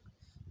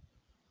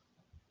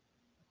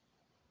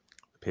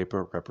 The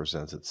paper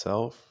represents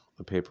itself.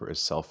 The paper is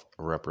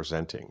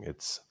self-representing.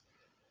 It's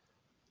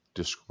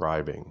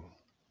describing,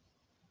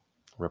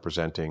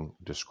 representing,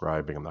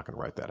 describing. I'm not going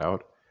to write that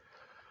out.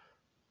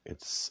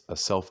 It's a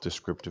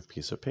self-descriptive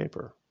piece of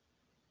paper.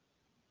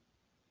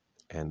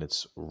 And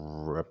it's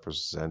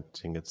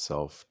representing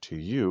itself to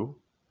you.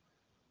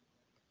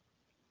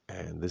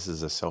 And this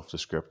is a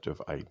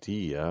self-descriptive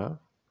idea,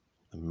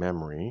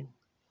 memory,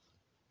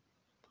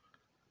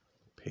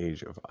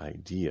 page of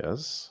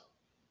ideas.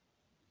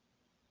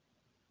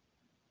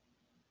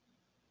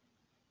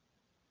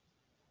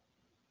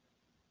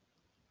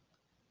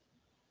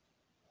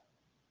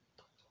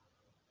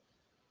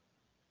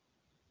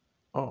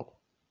 Oh,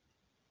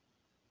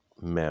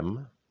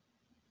 meme.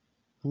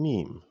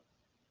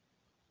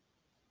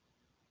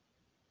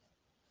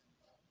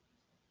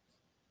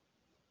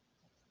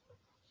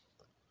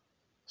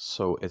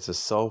 So it's a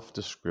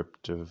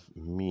self-descriptive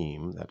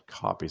meme that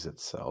copies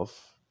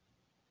itself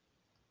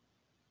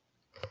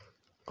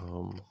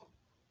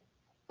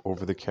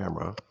over the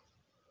camera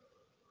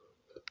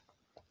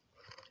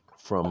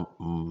from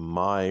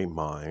my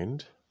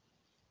mind,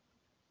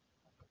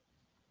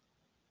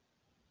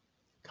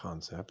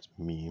 concept,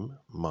 meme,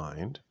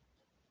 mind,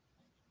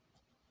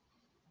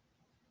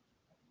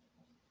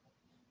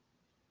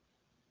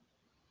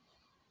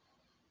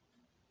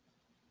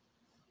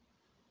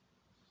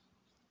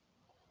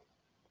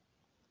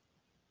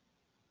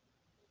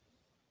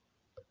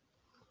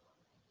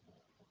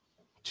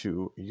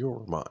 to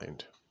your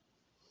mind.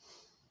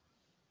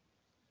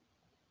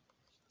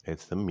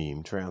 It's the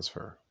meme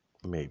transfer,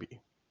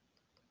 maybe.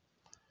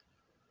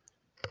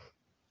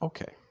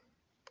 Okay,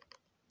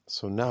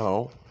 so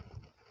now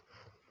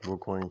we're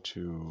going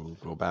to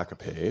go back a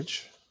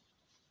page.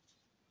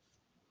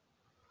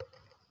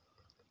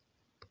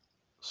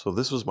 So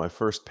this was my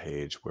first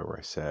page where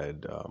I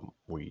said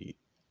we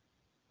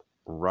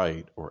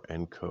write or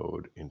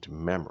encode into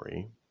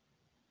memory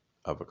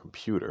of a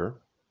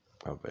computer,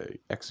 of a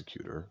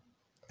executor,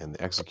 and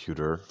the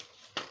executor,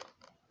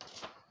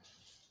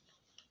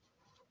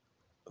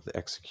 the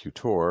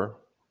executor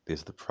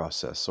is the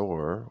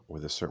processor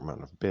with a certain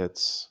amount of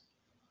bits.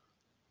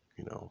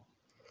 You know,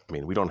 I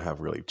mean, we don't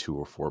have really 2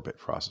 or 4-bit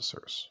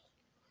processors,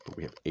 but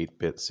we have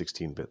 8-bit,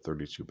 16-bit,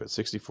 32-bit,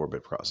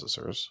 64-bit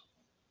processors.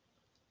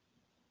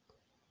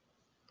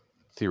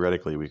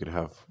 Theoretically, we could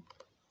have,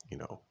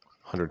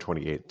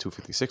 128,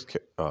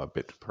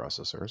 256-bit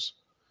processors.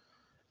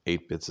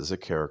 8 bits is a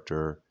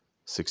character,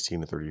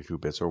 16 to 32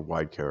 bits are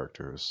wide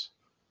characters.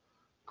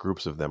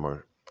 Groups of them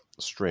are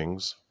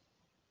strings.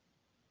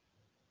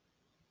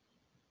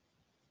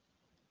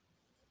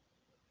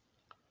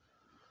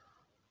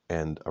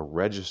 And a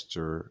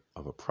register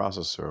of a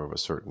processor of a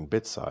certain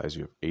bit size,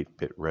 you have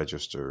 8-bit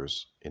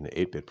registers in an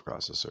 8-bit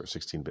processor,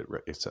 16-bit,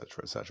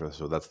 etc., etc.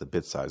 So that's the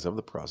bit size of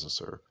the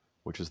processor,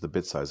 which is the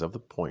bit size of the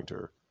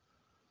pointer,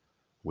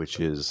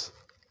 which is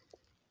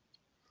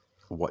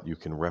what you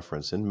can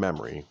reference in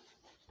memory.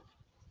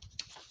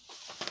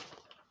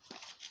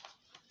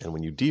 And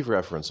when you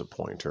dereference a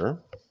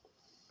pointer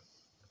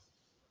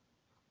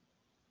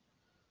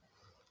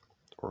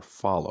or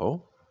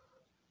follow,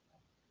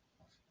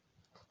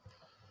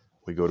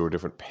 we go to a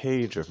different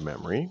page of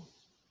memory.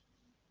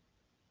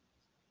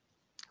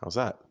 How's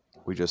that?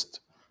 We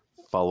just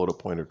followed a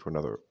pointer to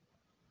another,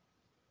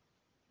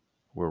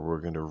 where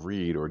we're going to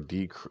read or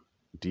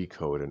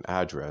decode an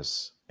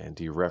address and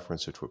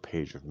dereference it to a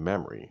page of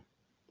memory,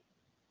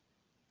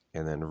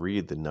 and then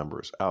read the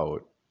numbers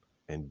out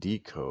and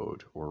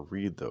decode or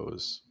read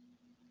those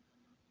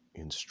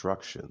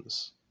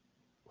instructions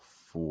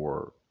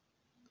for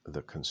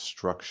the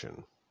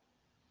construction.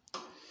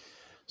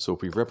 So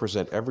if we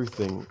represent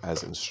everything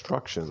as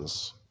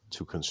instructions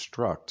to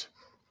construct,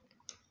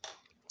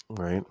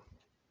 right,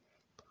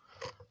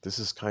 this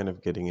is kind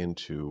of getting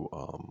into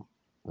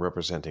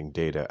representing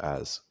data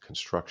as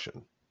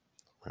construction,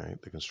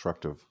 right? The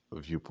constructive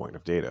viewpoint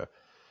of data.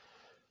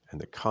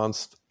 And the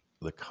const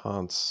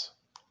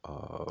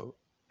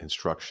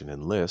instruction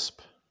in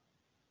Lisp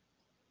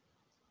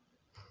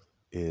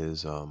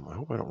is, I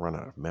hope I don't run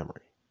out of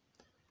memory.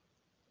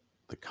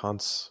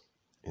 const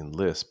in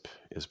Lisp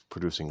is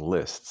producing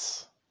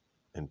lists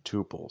and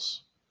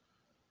tuples,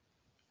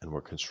 and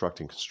we're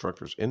constructing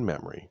constructors in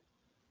memory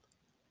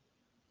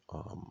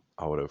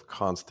out of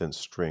constant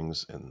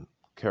strings and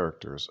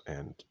characters,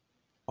 and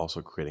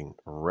also creating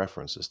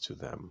references to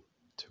them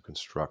to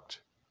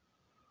construct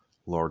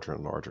larger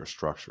and larger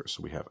structures.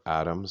 So we have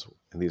atoms,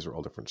 and these are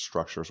all different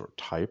structures or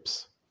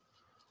types.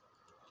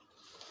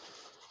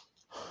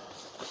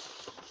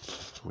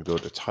 We go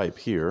to type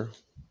here.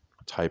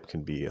 Type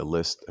can be a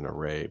list, an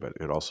array, but it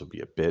could also be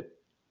a bit,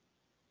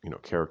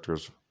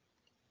 characters,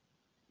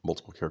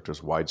 multiple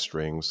characters, wide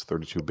strings,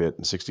 32-bit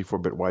and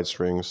 64-bit wide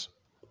strings.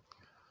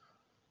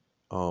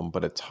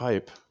 But a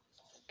type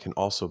can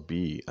also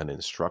be an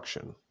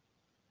instruction,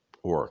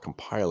 or a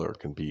compiler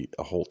can be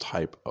a whole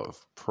type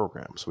of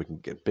program. So we can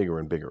get bigger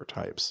and bigger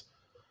types.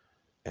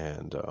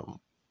 And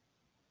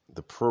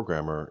the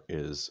programmer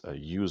is a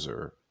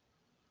user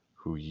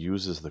who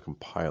uses the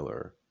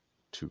compiler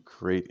to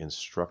create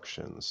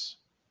instructions,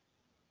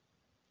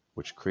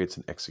 which creates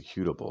an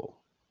executable,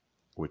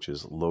 which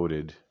is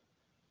loaded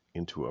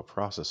into a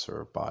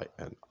processor by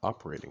an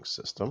operating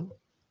system.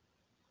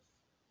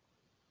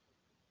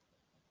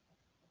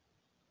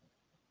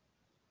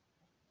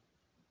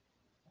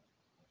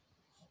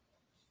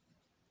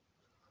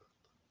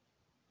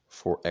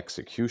 For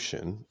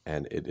execution,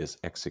 and it is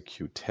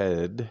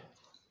executed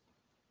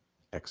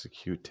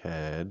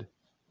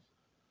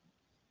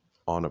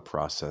on a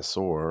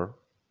processor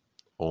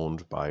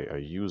owned by a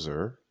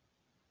user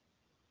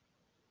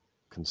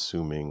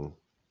consuming,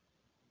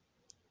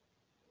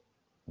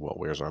 well,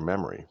 where's our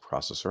memory?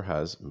 Processor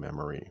has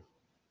memory.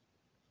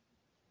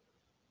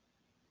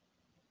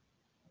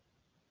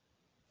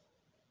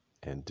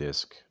 And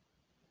disk.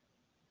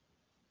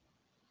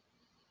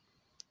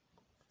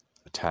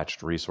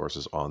 Attached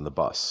resources on the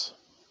bus.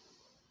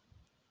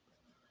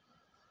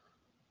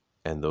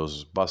 And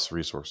those bus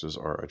resources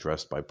are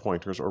addressed by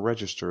pointers or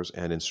registers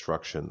and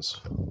instructions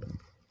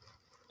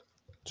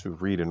to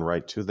read and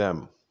write to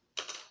them.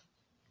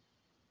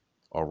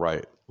 All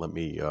right, let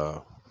me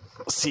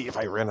see if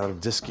I ran out of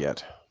disk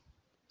yet.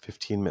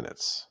 15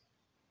 minutes.